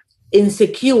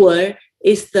insecure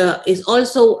is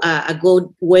also a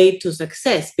good way to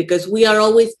success, because we are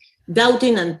always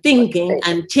doubting and thinking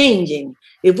and changing.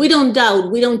 If we don't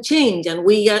doubt, we don't change, and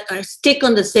we are stick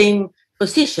on the same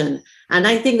position. And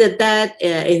I think that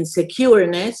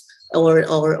insecureness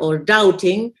or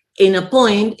doubting in a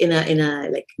point, in a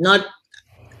like, not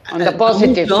on the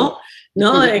positive, mucho,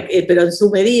 no, pero en su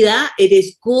medida, it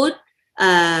is good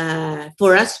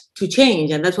for us to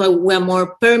change, and that's why we are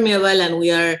more permeable and we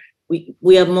are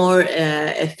more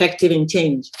effective in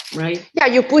change, right? Yeah,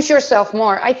 you push yourself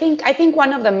more. I think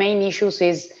one of the main issues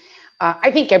is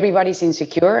I think everybody's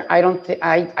insecure.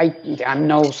 I'm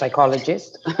no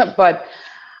psychologist, but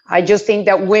I just think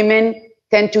that women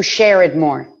tend to share it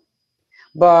more.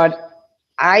 But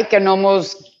I can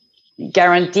almost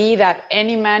guarantee that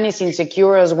any man is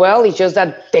insecure as well. It's just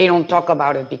that they don't talk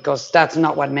about it because that's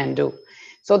not what men do.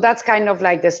 So that's kind of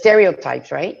like the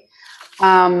stereotypes, right?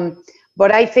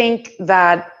 But I think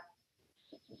that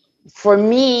for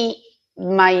me,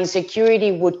 my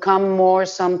insecurity would come more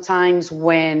sometimes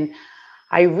when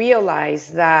I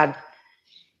realized that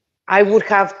I would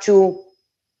have to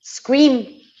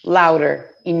scream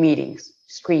louder in meetings,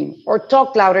 or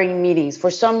talk louder in meetings.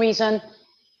 For some reason,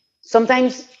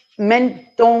 sometimes men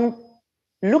don't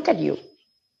look at you.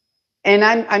 And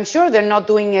I'm sure they're not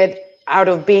doing it out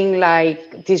of being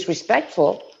like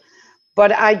disrespectful.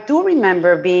 But I do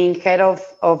remember being head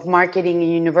of marketing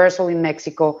in Universal in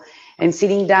Mexico and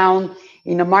sitting down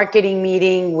in a marketing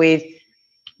meeting with,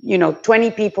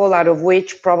 20 people, out of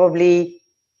which probably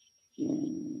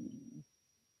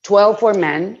 12 were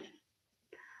men.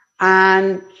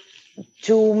 And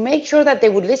to make sure that they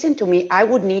would listen to me, I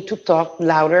would need to talk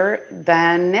louder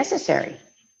than necessary.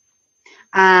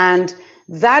 And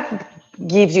that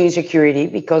gives you insecurity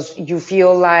because you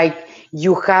feel like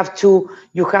you have to,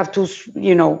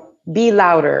 you know, be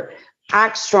louder,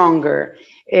 act stronger.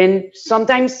 And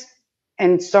sometimes,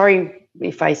 and sorry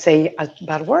if I say a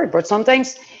bad word, but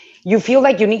sometimes you feel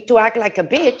like you need to act like a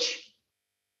bitch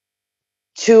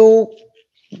to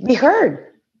be heard.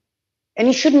 And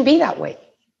it shouldn't be that way.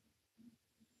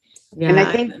 Yeah. And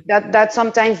I think that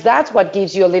sometimes that's what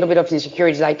gives you a little bit of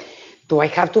insecurity. Like, do I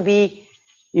have to be,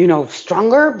 you know,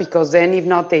 stronger? Because then if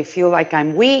not, they feel like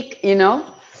I'm weak, you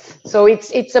know? So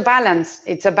it's a balance.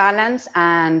 It's a balance.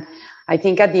 And I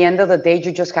think at the end of the day,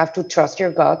 you just have to trust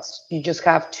your guts. You just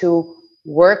have to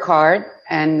work hard.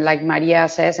 And like Maria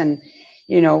says, and,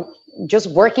 you know, just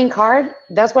working hard,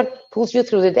 that's what pulls you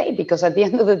through the day. Because at the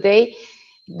end of the day,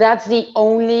 that's the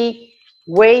only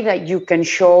way that you can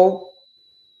show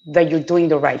that you're doing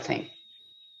the right thing.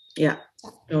 Yeah.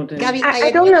 Totally. Gabby, I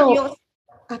don't know.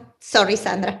 Sorry,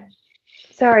 Sandra.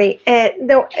 Sorry.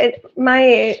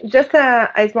 Just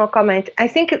a small comment. I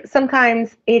think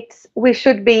sometimes we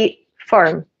should be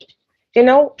firm. You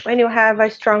know, when you have a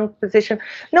strong position,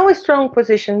 not a strong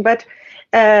position, but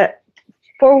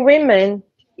for women,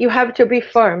 you have to be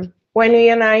firm when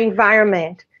you're in an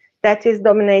environment that is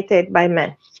dominated by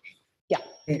men.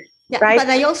 Yeah, right? But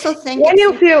I also think when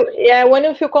you feel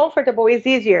comfortable, it's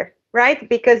easier, right?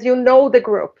 Because you know the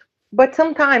group. But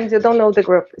sometimes you don't know the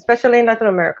group, especially in Latin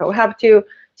America. We have to,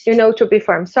 you know, to be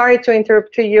firm. Sorry to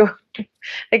interrupt you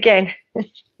again.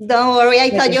 Don't worry, I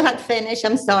thought you had finished.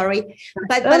 I'm sorry.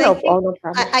 But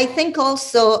I think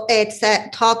also it's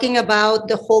talking about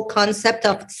the whole concept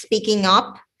of speaking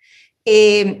up.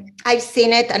 I've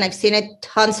seen it, and I've seen it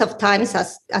tons of times,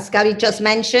 as Gabby just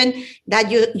mentioned,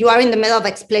 that you are in the middle of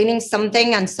explaining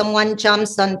something and someone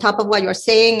jumps on top of what you're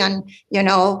saying and, you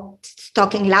know,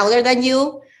 talking louder than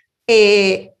you.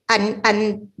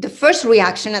 And the first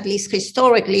reaction, at least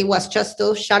historically, was just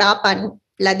to shut up and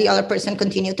let the other person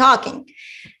continue talking.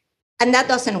 And that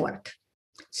doesn't work.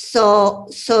 So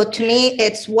to me,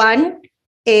 it's one,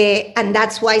 and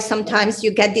that's why sometimes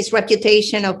you get this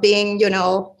reputation of being, you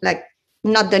know, like,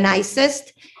 not the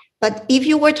nicest. But if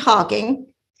you were talking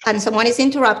and someone is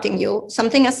interrupting you,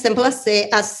 something as simple as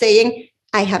saying,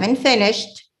 I haven't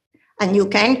finished, and you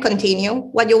can continue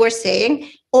what you were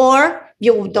saying, or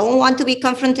you don't want to be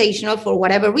confrontational for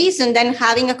whatever reason, then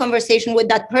having a conversation with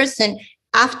that person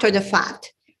after the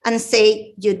fact and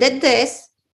say, you did this,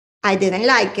 I didn't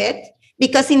like it.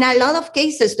 Because in a lot of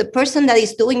cases, the person that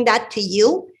is doing that to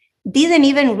you didn't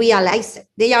even realize it.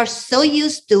 They are so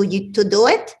used to you to do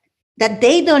it that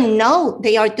they don't know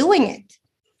they are doing it.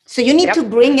 So you need to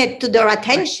bring it to their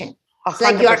attention. 100%. It's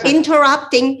like you are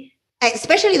interrupting,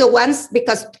 especially the ones,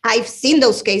 because I've seen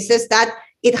those cases that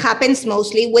it happens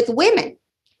mostly with women.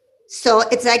 So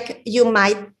it's like you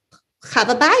might have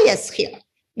a bias here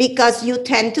because you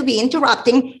tend to be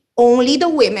interrupting only the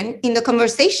women in the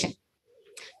conversation.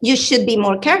 You should be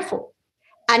more careful.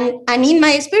 And in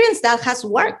my experience, that has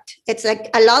worked. It's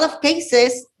like a lot of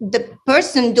cases, the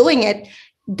person doing it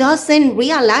doesn't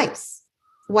realize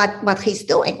what he's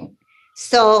doing.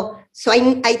 So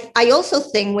I also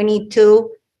think we need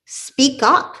to speak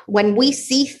up when we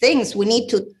see things. We need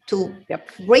to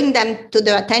bring them to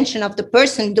the attention of the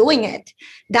person doing it.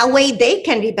 That way they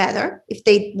can be better if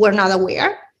they were not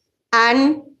aware.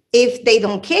 And if they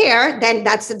don't care, then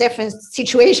that's a different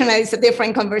situation and it's a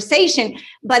different conversation.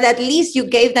 But at least you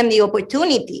gave them the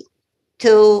opportunity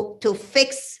to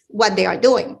fix what they are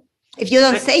doing. If you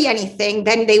don't say anything,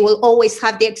 then they will always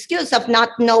have the excuse of not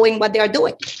knowing what they are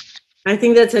doing. I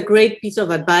think that's a great piece of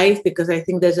advice because I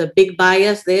think there's a big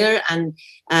bias there. And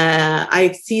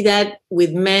I see that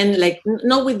with men, like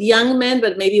not with young men,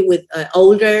 but maybe with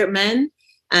older men.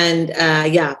 And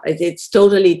it's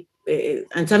totally,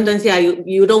 and sometimes,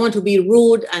 you don't want to be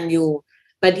rude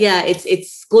but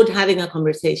it's good having a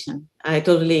conversation. I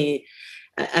totally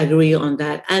agree on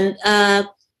that. And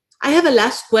I have a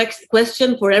last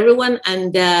question for everyone,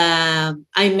 and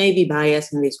I may be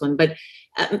biased in this one, but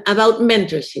about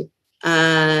mentorship.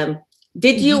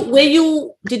 Did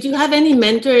you have any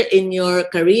mentor in your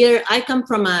career? I come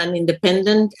from an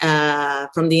independent,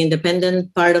 from the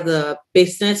independent part of the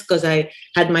business because I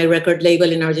had my record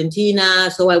label in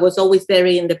Argentina, so I was always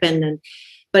very independent.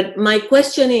 But my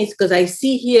question is, because I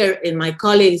see here in my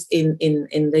colleagues in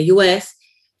the US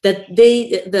that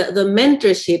the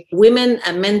mentorship, women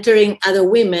mentoring other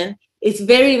women, is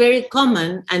very, very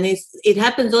common, and it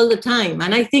happens all the time.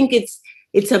 And I think it's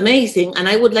amazing. And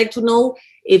I would like to know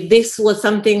if this was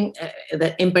something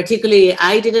that in particularly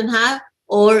I didn't have,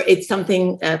 or it's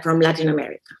something from Latin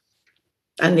America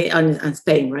and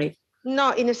Spain, right?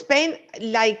 No, in Spain,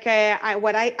 like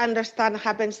what I understand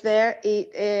happens there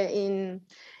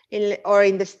or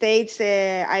in the States,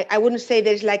 I wouldn't say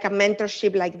there's like a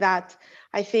mentorship like that.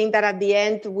 I think that at the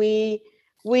end we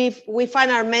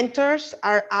find our mentors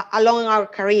along our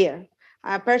career.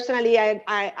 Personally, I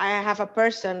have a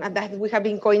person that we have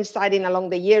been coinciding along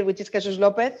the year, which is Jesus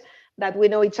Lopez, that we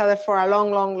know each other for a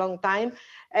long time,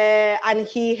 and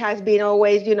he has been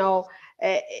always, you know,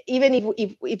 even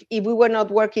if we were not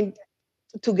working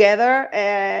together,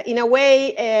 in a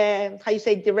way, how you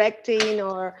say, directing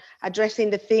or addressing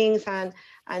the things and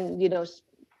you know,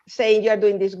 saying you are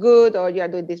doing this good or you are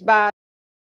doing this bad.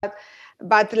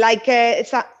 But like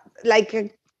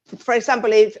for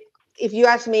example, if you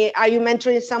ask me, are you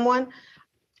mentoring someone?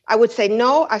 I would say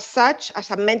no, as such,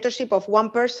 as a mentorship of one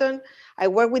person. I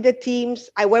work with the teams.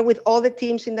 I work with all the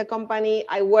teams in the company.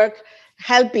 I work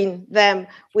helping them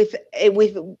with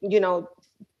you know,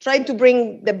 trying to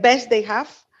bring the best they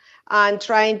have and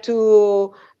trying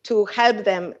to help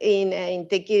them in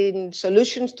taking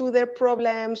solutions to their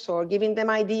problems or giving them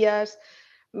ideas.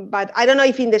 But I don't know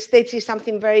if in the States is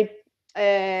something very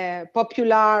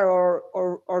popular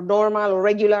or normal or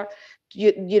regular.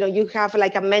 You know, you have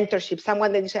like a mentorship,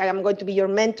 someone that you say, I'm going to be your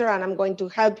mentor and I'm going to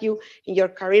help you in your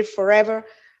career forever.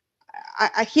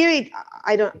 I hear it.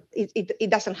 I don't. It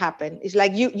doesn't happen. It's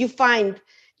like you find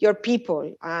your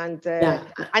people, and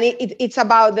it's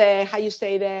about the, how you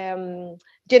say, the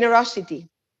generosity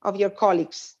of your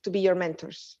colleagues to be your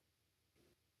mentors.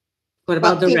 What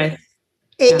about the rest?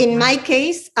 In my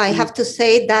case, I have to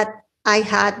say that I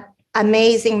had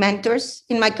amazing mentors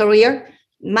in my career.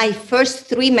 My first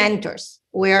 3 mentors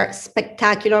were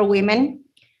spectacular women,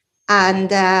 and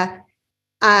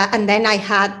then I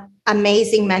had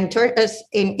amazing mentors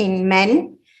in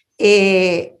men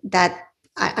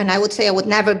and I would say I would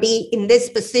never be in this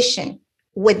position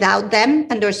without them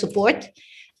and their support.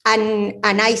 And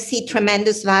I see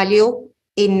tremendous value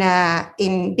in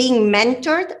being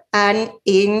mentored and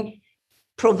in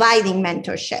providing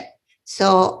mentorship.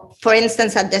 So, for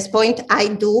instance, at this point, I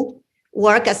do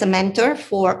work as a mentor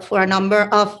for a number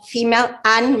of female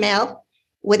and male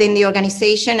within the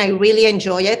organization. I really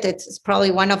enjoy it. It's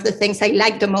probably one of the things I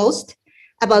like the most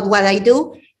about what I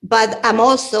do. But I'm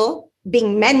also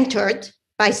being mentored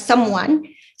by someone.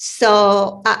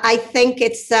 So I think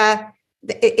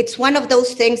it's one of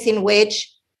those things in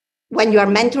which when you are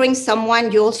mentoring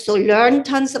someone, you also learn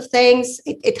tons of things.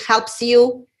 It helps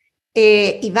you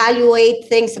evaluate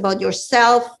things about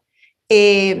yourself.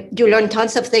 You learn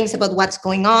tons of things about what's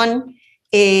going on,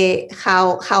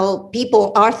 how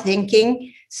people are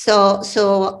thinking.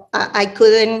 So I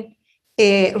couldn't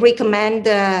recommend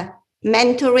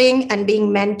mentoring and being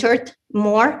mentored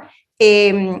more.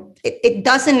 It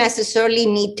doesn't necessarily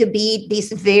need to be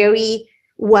this very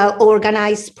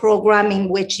well-organized program in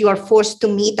which you are forced to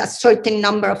meet a certain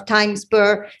number of times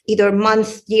per either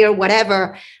month, year,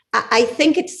 whatever. I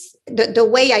think it's the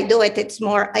way I do it, it's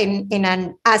more in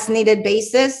an as-needed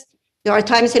basis. There are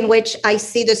times in which I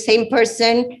see the same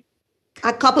person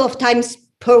a couple of times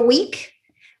per week,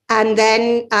 and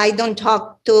then I don't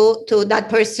talk to that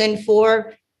person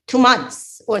for 2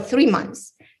 months or 3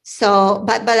 months. So,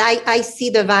 but I see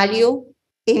the value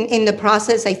in the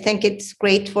process. I think it's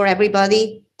great for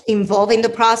everybody involved in the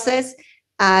process.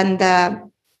 And,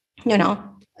 you know,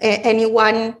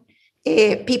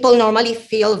 people normally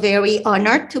feel very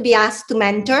honored to be asked to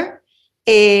mentor.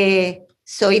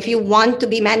 So if you want to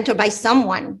be mentored by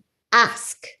someone,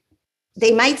 ask.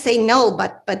 They might say no,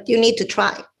 but you need to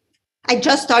try. I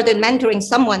just started mentoring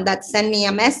someone that sent me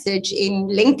a message in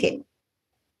LinkedIn.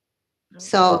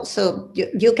 So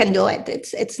you can do it.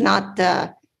 It's not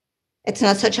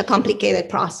such a complicated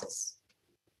process.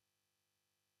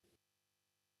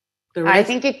 I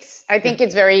think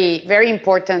it's very, very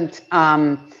important.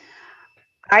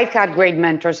 I've had great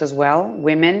mentors as well,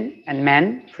 women and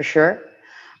men for sure.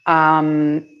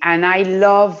 And I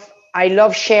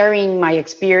love sharing my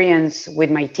experience with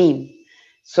my team.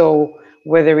 So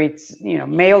whether it's, you know,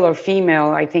 male or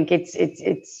female, I think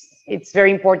it's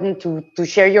very important to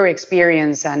share your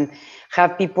experience and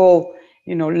have people,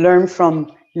 you know, learn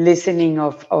from listening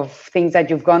of things that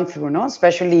you've gone through, no?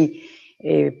 Especially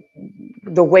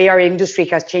the way our industry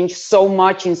has changed so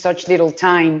much in such little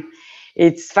time.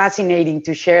 It's fascinating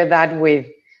to share that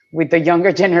with the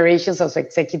younger generations of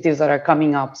executives that are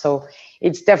coming up. So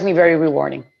it's definitely very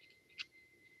rewarding.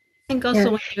 I think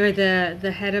also when you're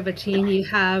the head of a team, you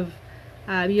have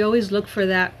You always look for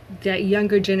that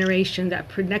younger generation,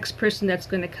 that next person that's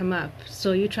going to come up.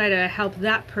 So you try to help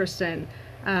that person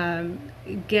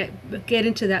get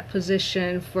into that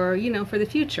position for for the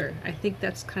future. I think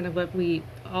that's kind of what we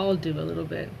all do a little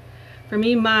bit. For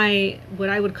me, what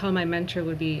I would call my mentor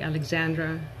would be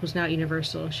Alexandra, who's now at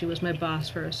Universal. She was my boss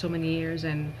for so many years,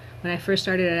 and when I first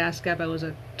started at ASCAP, I was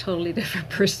a totally different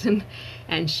person,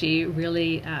 and she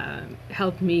really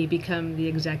helped me become the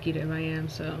executive I am.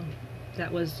 So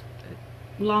that was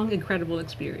a long, incredible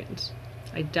experience.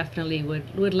 I definitely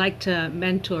would like to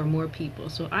mentor more people.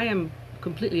 So I am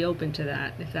completely open to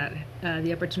that if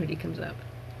the opportunity comes up.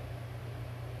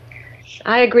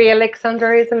 I agree.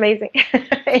 Alexandra is amazing.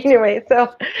 Anyway,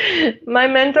 so my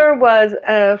mentor was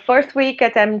first week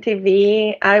at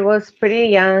MTV. I was pretty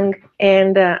young,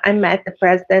 and I met the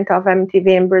president of MTV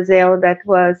in Brazil. That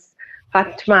was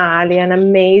Fatma Ali, an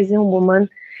amazing woman.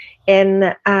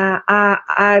 And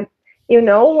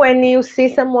when you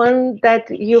see someone that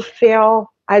you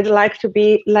feel I'd like to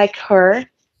be like her,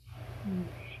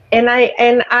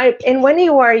 and when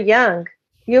you are young,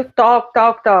 you talk,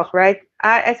 right?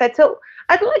 I said, so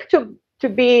I'd like to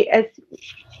be as,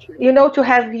 to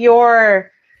have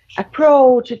your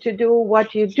approach, to do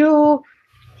what you do.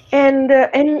 And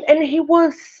he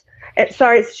was,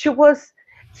 she was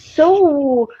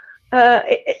so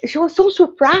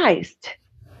surprised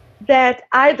that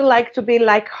I'd like to be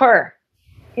like her,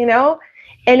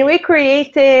 and we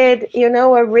created,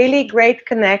 a really great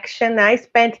connection. I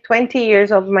spent 20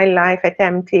 years of my life at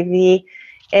MTV,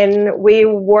 and we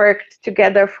worked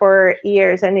together for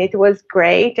years, and it was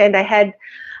great. And I had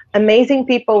amazing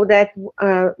people, that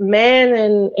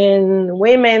men and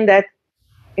women that,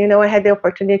 I had the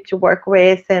opportunity to work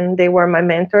with, and they were my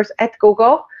mentors at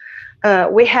Google.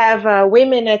 We have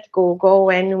women at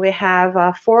Google, and we have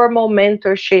a formal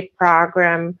mentorship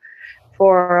program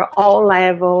for all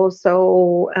levels.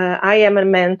 So I am a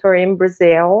mentor in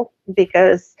Brazil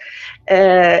because,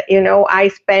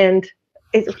 I spend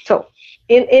so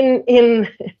in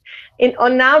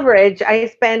on average, I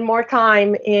spend more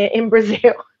time in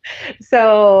Brazil.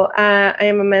 So I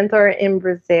am a mentor in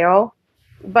Brazil.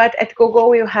 But at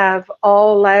Google, you have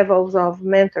all levels of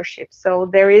mentorship. So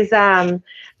there is a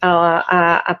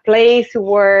place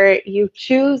where you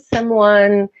choose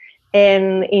someone,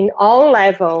 and in all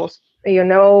levels,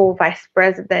 vice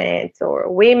presidents or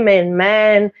women,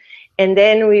 men, and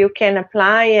then you can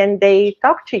apply and they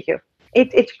talk to you.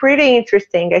 It's pretty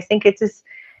interesting. I think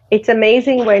it's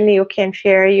amazing when you can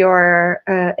share your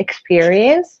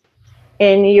experience,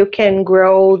 and you can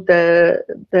grow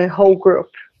the whole group.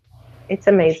 It's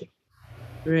amazing.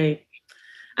 Great.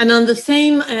 And on the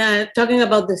same, talking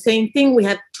about the same thing, we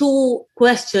had two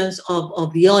questions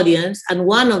of the audience, and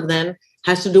one of them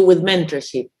has to do with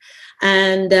mentorship.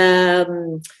 And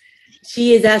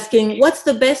she is asking, what's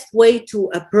the best way to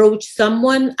approach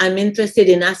someone I'm interested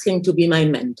in asking to be my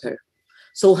mentor?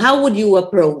 So how would you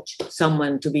approach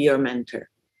someone to be your mentor?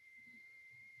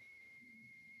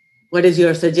 What is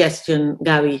your suggestion,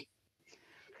 Gabi?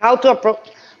 How to approach?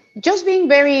 Just being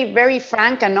very, very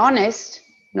frank and honest.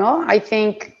 No, I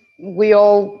think we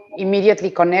all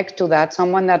immediately connect to that.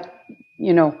 Someone that,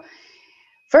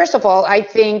 first of all, I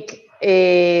think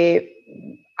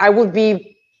I would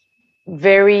be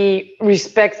very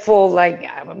respectful, like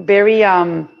very,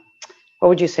 what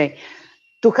would you say?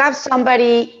 To have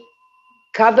somebody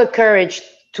have the courage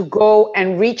to go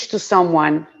and reach to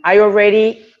someone,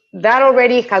 that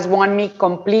already has won me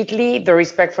completely the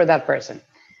respect for that person,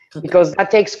 because that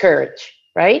takes courage,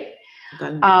 right?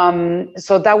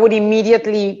 So that would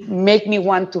immediately make me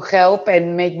want to help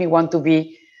and make me want to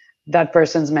be that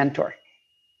person's mentor.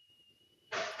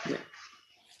 Yeah.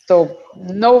 So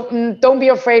no, don't be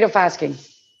afraid of asking.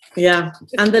 Yeah.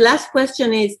 And the last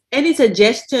question is, any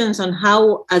suggestions on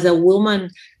how, as a woman,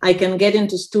 I can get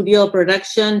into studio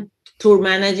production, tour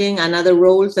managing, and other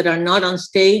roles that are not on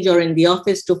stage or in the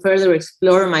office to further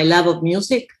explore my love of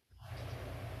music?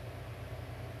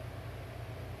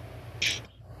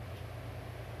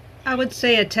 I would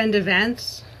say attend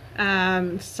events,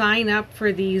 sign up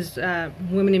for these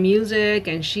Women in Music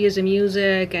and She is in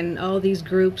Music and all these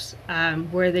groups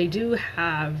where they do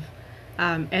have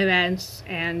events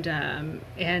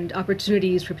and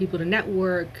opportunities for people to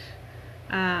network.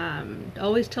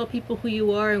 Always tell people who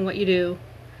you are and what you do,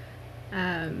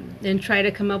 and try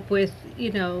to come up with,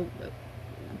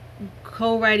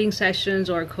 co-writing sessions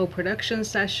or co-production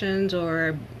sessions,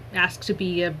 or ask to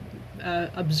be a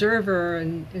observer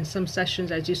in some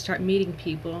sessions as you start meeting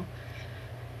people.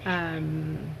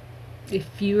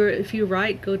 If you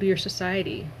write, go to your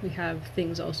society. We have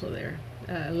things also there,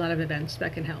 a lot of events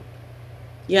that can help.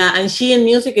 Yeah, and She in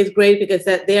Music is great because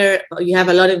there you have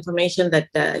a lot of information that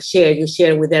you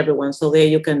share with everyone. So there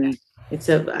you can, it's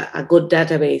a good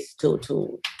database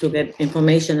to get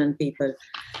information on people.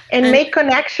 And make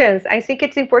connections. I think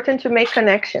it's important to make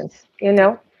connections,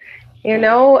 send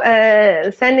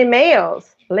emails.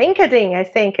 LinkedIn, I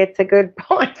think it's a good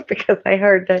point because I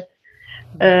heard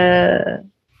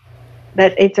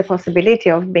that it's a possibility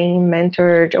of being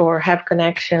mentored or have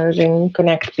connections and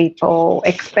connect people,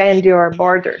 expand your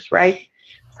borders, right?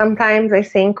 Sometimes I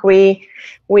think we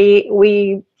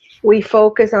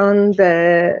focus on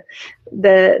the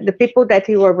people that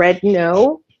you already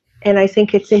know, and I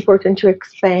think it's important to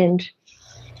expand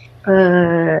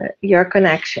your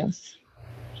connections.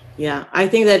 Yeah, I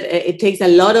think that it takes a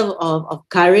lot of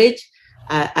courage,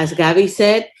 as Gabby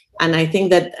said, and I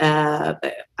think that,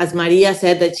 as Maria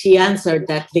said, that she answered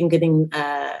that LinkedIn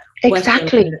exactly.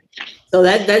 question. So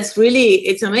that's really,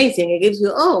 it's amazing. It gives you,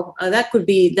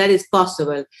 that is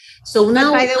possible. So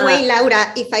now, by the way,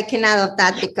 Laura, if I can add of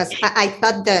that, because I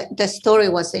thought the story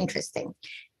was interesting.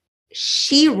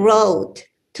 She wrote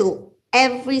to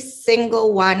every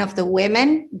single one of the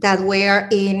women that were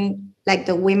in, like,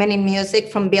 the Women in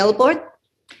Music from Billboard,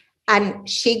 and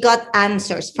she got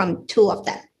answers from 2 of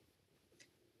them.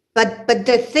 But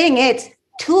the thing is,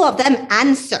 2 of them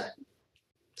answer.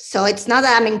 So it's not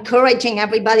that I'm encouraging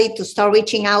everybody to start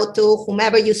reaching out to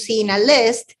whomever you see in a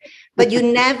list, but you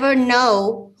never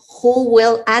know who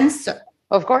will answer.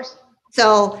 Of course.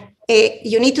 So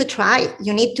you need to try.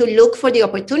 You need to look for the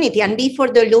opportunity and be for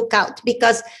the lookout,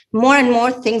 because more and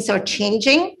more things are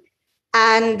changing.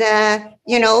 And,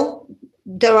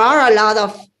 there are a lot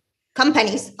of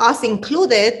companies, us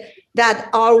included, that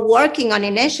are working on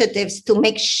initiatives to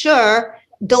make sure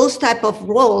those type of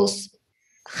roles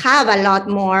have a lot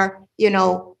more,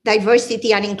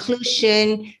 diversity and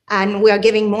inclusion, and we are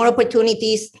giving more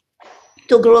opportunities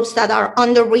to groups that are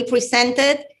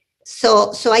underrepresented.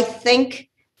 So I think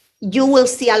you will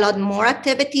see a lot more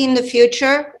activity in the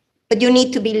future, but you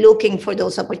need to be looking for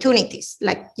those opportunities.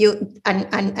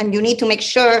 And you need to make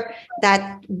sure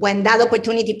that when that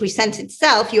opportunity presents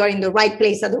itself, you are in the right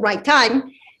place at the right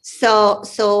time. So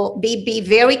be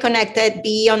very connected,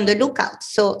 be on the lookout,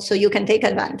 so you can take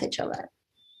advantage of it.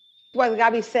 What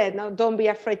Gabby said, no, don't be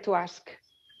afraid to ask.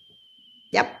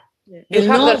 Yep. El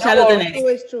no ya lo tenés.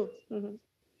 It's true. Mm-hmm.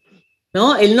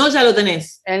 No, el no ya lo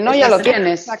tenés. El no ya lo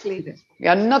tienes. Exactly. You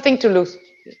have nothing to lose.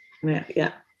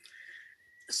 Yeah.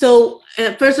 So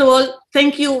first of all,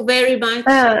 thank you very much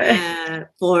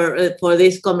for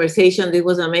this conversation. It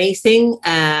was amazing.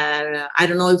 I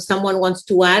don't know if someone wants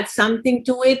to add something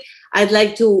to it. I'd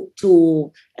like to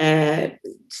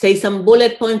say some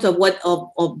bullet points of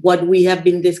what we have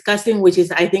been discussing, which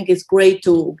is, I think, is great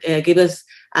to give us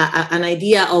an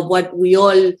idea of what we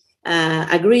all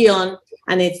agree on.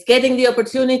 And it's getting the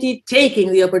opportunity,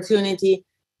 taking the opportunity,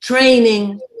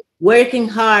 training, working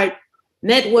hard,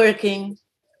 networking,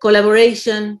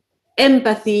 collaboration,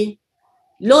 empathy,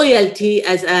 loyalty,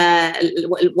 as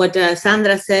what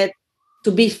Sandra said,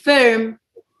 to be firm,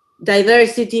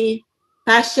 diversity,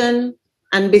 passion,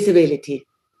 and visibility.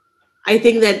 I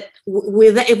think that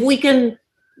if we can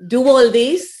do all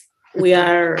these, we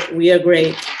are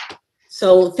great.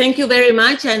 So thank you very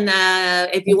much. And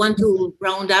if you want to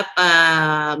round up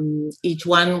each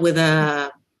one with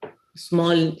a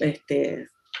small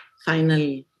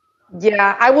final.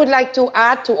 Yeah, I would like to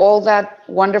add to all that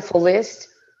wonderful list,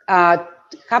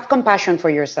 have compassion for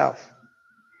yourself.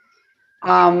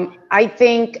 I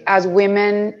think as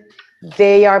women,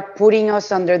 they are putting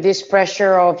us under this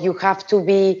pressure of you have to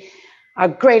be a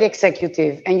great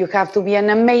executive, and you have to be an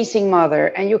amazing mother,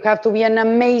 and you have to be an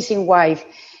amazing wife,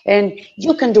 and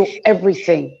you can do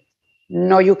everything.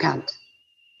 No, you can't.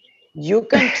 You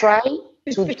can try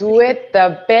to do it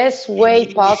the best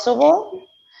way possible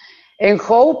and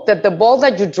hope that the ball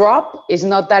that you drop is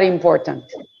not that important.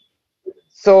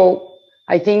 So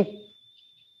I think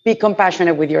be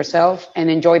compassionate with yourself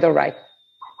and enjoy the ride.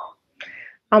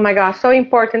 Oh my gosh, so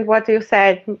important what you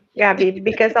said, Gabby,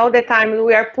 because all the time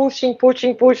we are pushing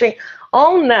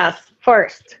on us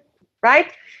first, right?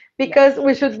 Because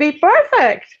we should be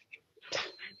perfect,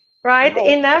 right? No.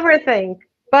 In everything,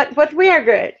 but we are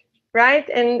good, right?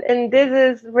 And this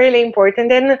is really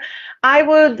important. And I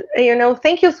would,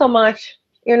 thank you so much,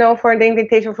 for the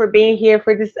invitation, for being here,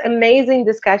 for this amazing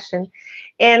discussion.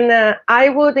 And I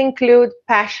would include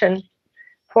passion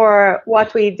for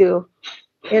what we do.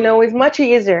 It's much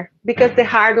easier because the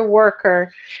hard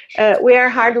worker, we are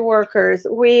hard workers.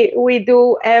 We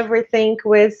do everything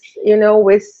with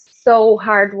so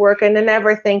hard work and then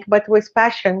everything, but with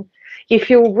passion. If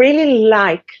you really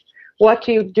like what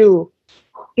you do,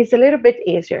 it's a little bit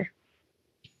easier.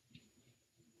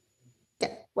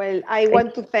 Well, I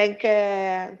want to thank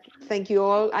you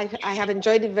all. I have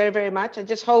enjoyed it very, very much. I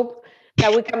just hope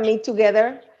that we can meet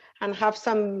together and have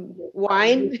some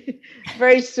wine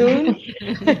very soon.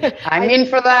 I'm in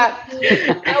for that.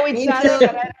 Know each other,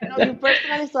 but I don't know you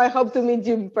personally, so I hope to meet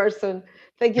you in person.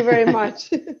 Thank you very much.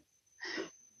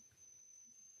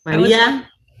 Maria?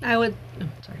 I would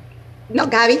sorry. No,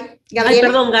 Gaby. Ay,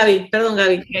 perdón,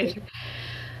 Gaby. Okay.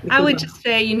 I would just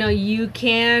say, you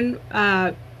can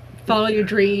follow your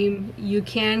dream. You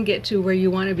can get to where you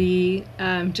want to be.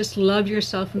 Just love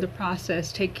yourself in the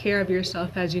process. Take care of yourself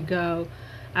as you go.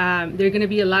 There are going to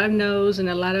be a lot of no's and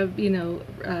a lot of,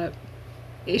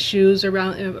 issues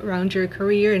around your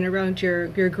career and around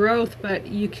your growth, but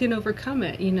you can overcome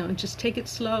it. Just take it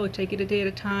slow, take it a day at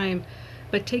a time,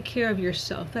 but take care of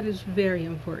yourself. That is very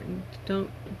important.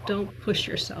 Don't push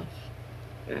yourself.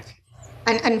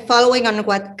 And following on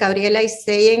what Gabriela is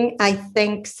saying, I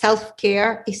think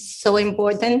self-care is so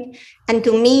important. And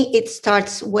to me, it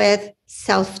starts with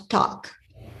self-talk.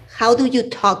 How do you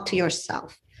talk to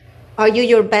yourself? Are you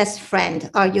your best friend?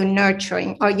 Are you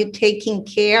nurturing? Are you taking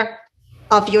care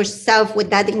of yourself with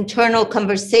that internal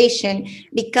conversation?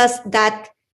 Because that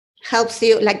helps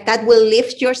you, like that will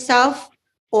lift yourself,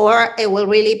 or it will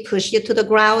really push you to the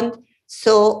ground.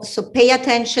 So pay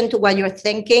attention to what you're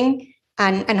thinking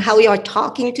and how you're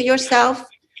talking to yourself.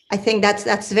 I think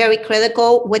that's very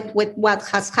critical with what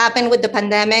has happened with the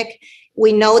pandemic.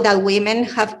 We know that women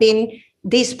have been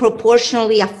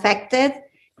disproportionately affected.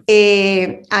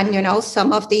 And,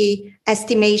 some of the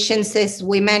estimations is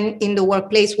women in the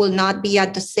workplace will not be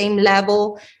at the same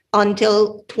level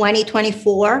until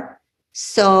 2024.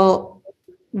 So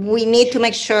we need to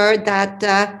make sure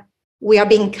that we are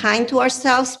being kind to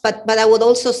ourselves. But I would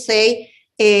also say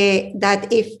that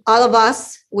if all of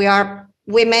us, we are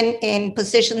women in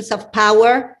positions of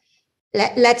power,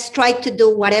 let's try to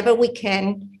do whatever we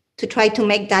can to try to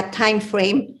make that time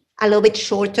frame a little bit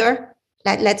shorter.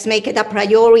 Let's make it a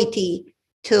priority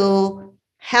to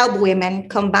help women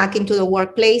come back into the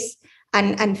workplace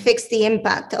and fix the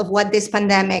impact of what this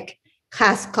pandemic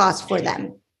has caused for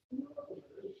them.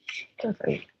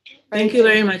 Thank you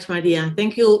very much, Maria.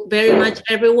 Thank you very much,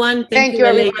 everyone. Thank you,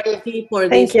 everybody, for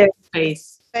this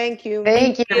space. Thank you.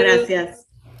 Thank you. Gracias.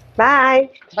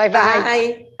 Bye. Bye-bye.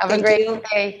 Bye. Have a great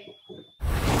day.